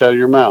taste out of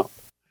your mouth.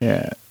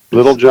 Yeah.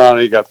 Little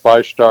Johnny got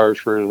 5 stars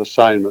for his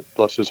assignment,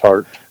 bless his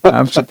heart.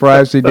 I'm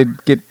surprised he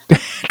didn't get...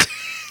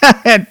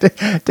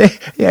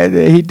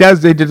 he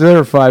does. They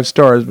deserve 5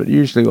 stars, but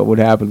usually what would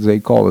happen is they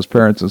call his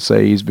parents and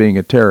say he's being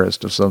a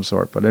terrorist of some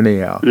sort. But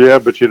anyhow, yeah.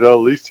 But at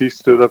least he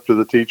stood up to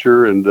the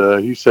teacher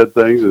and he said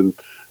things and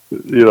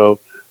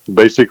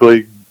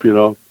basically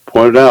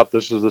pointed out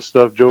this is the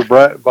stuff Joe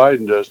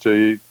Biden does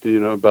to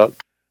you, about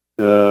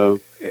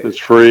it's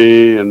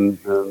free and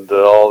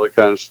all that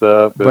kind of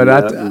stuff. But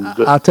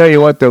I'll tell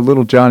you what, though,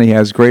 Little Johnny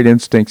has great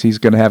instincts. He's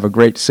going to have a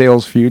great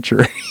sales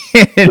future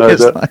in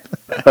his life.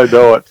 I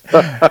know it.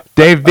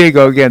 Dave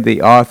Vigo, again,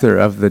 the author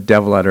of The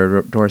Devil at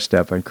Our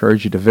Doorstep. I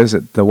encourage you to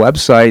visit the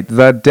website,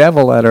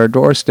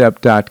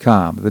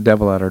 thedevilatourdoorstep.com,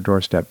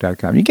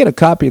 thedevilatourdoorstep.com. You get a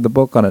copy of the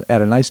book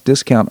at a nice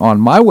discount on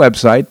my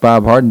website,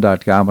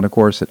 bobharden.com, and, of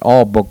course, at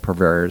all book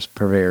purveyors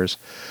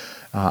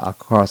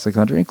across the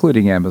country,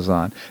 including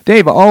Amazon.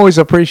 Dave, I always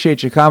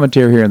appreciate your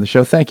commentary here on the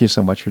show. Thank you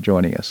so much for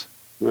joining us.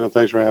 Well,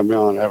 thanks for having me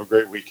on. Have a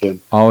great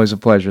weekend. Always a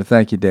pleasure.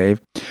 Thank you, Dave.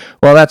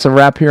 Well, that's a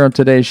wrap here on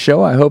today's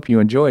show. I hope you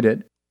enjoyed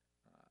it.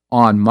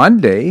 On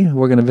Monday,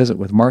 we're going to visit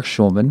with Mark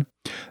Schulman,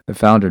 the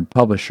founder and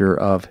publisher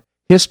of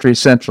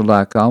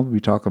HistoryCentral.com. We'll be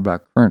talking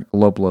about current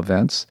global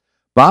events.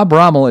 Bob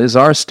Rommel is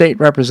our state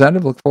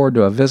representative. Look forward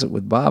to a visit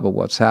with Bob of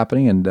what's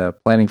happening and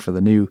planning for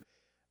the new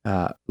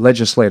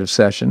legislative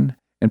session.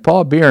 And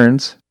Paul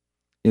Behrens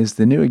is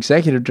the new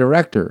executive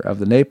director of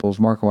the Naples,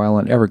 Marco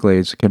Island,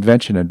 Everglades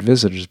Convention and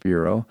Visitors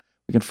Bureau.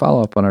 We can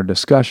follow up on our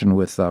discussion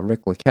with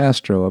Rick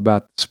LaCastro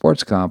about the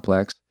sports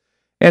complex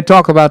and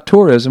talk about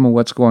tourism and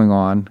what's going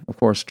on. Of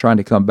course, trying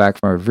to come back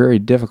from a very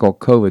difficult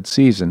COVID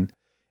season,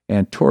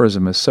 and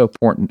tourism is so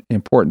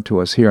important to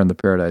us here on the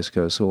Paradise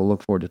Coast, so we'll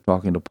look forward to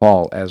talking to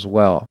Paul as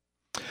well.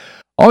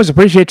 Always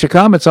appreciate your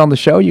comments on the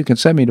show. You can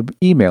send me an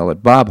email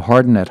at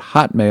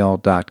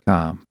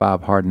bobharden@hotmail.com,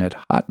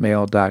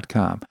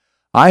 bobharden@hotmail.com.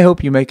 I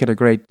hope you make it a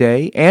great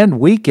day and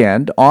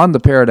weekend on the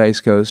Paradise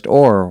Coast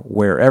or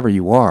wherever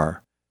you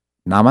are.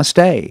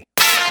 Namaste.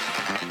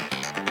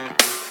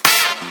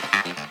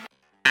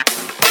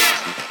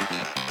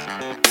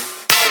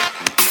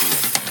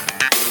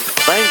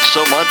 Thanks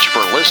so much for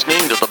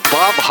listening to the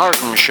Bob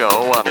Harden Show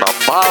on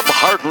the Bob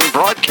Harden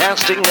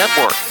Broadcasting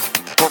Network.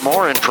 For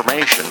more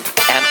information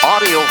and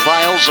audio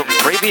files of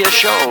previous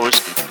shows,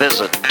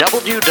 visit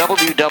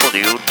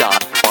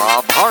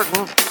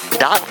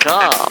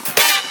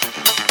www.bobharden.com.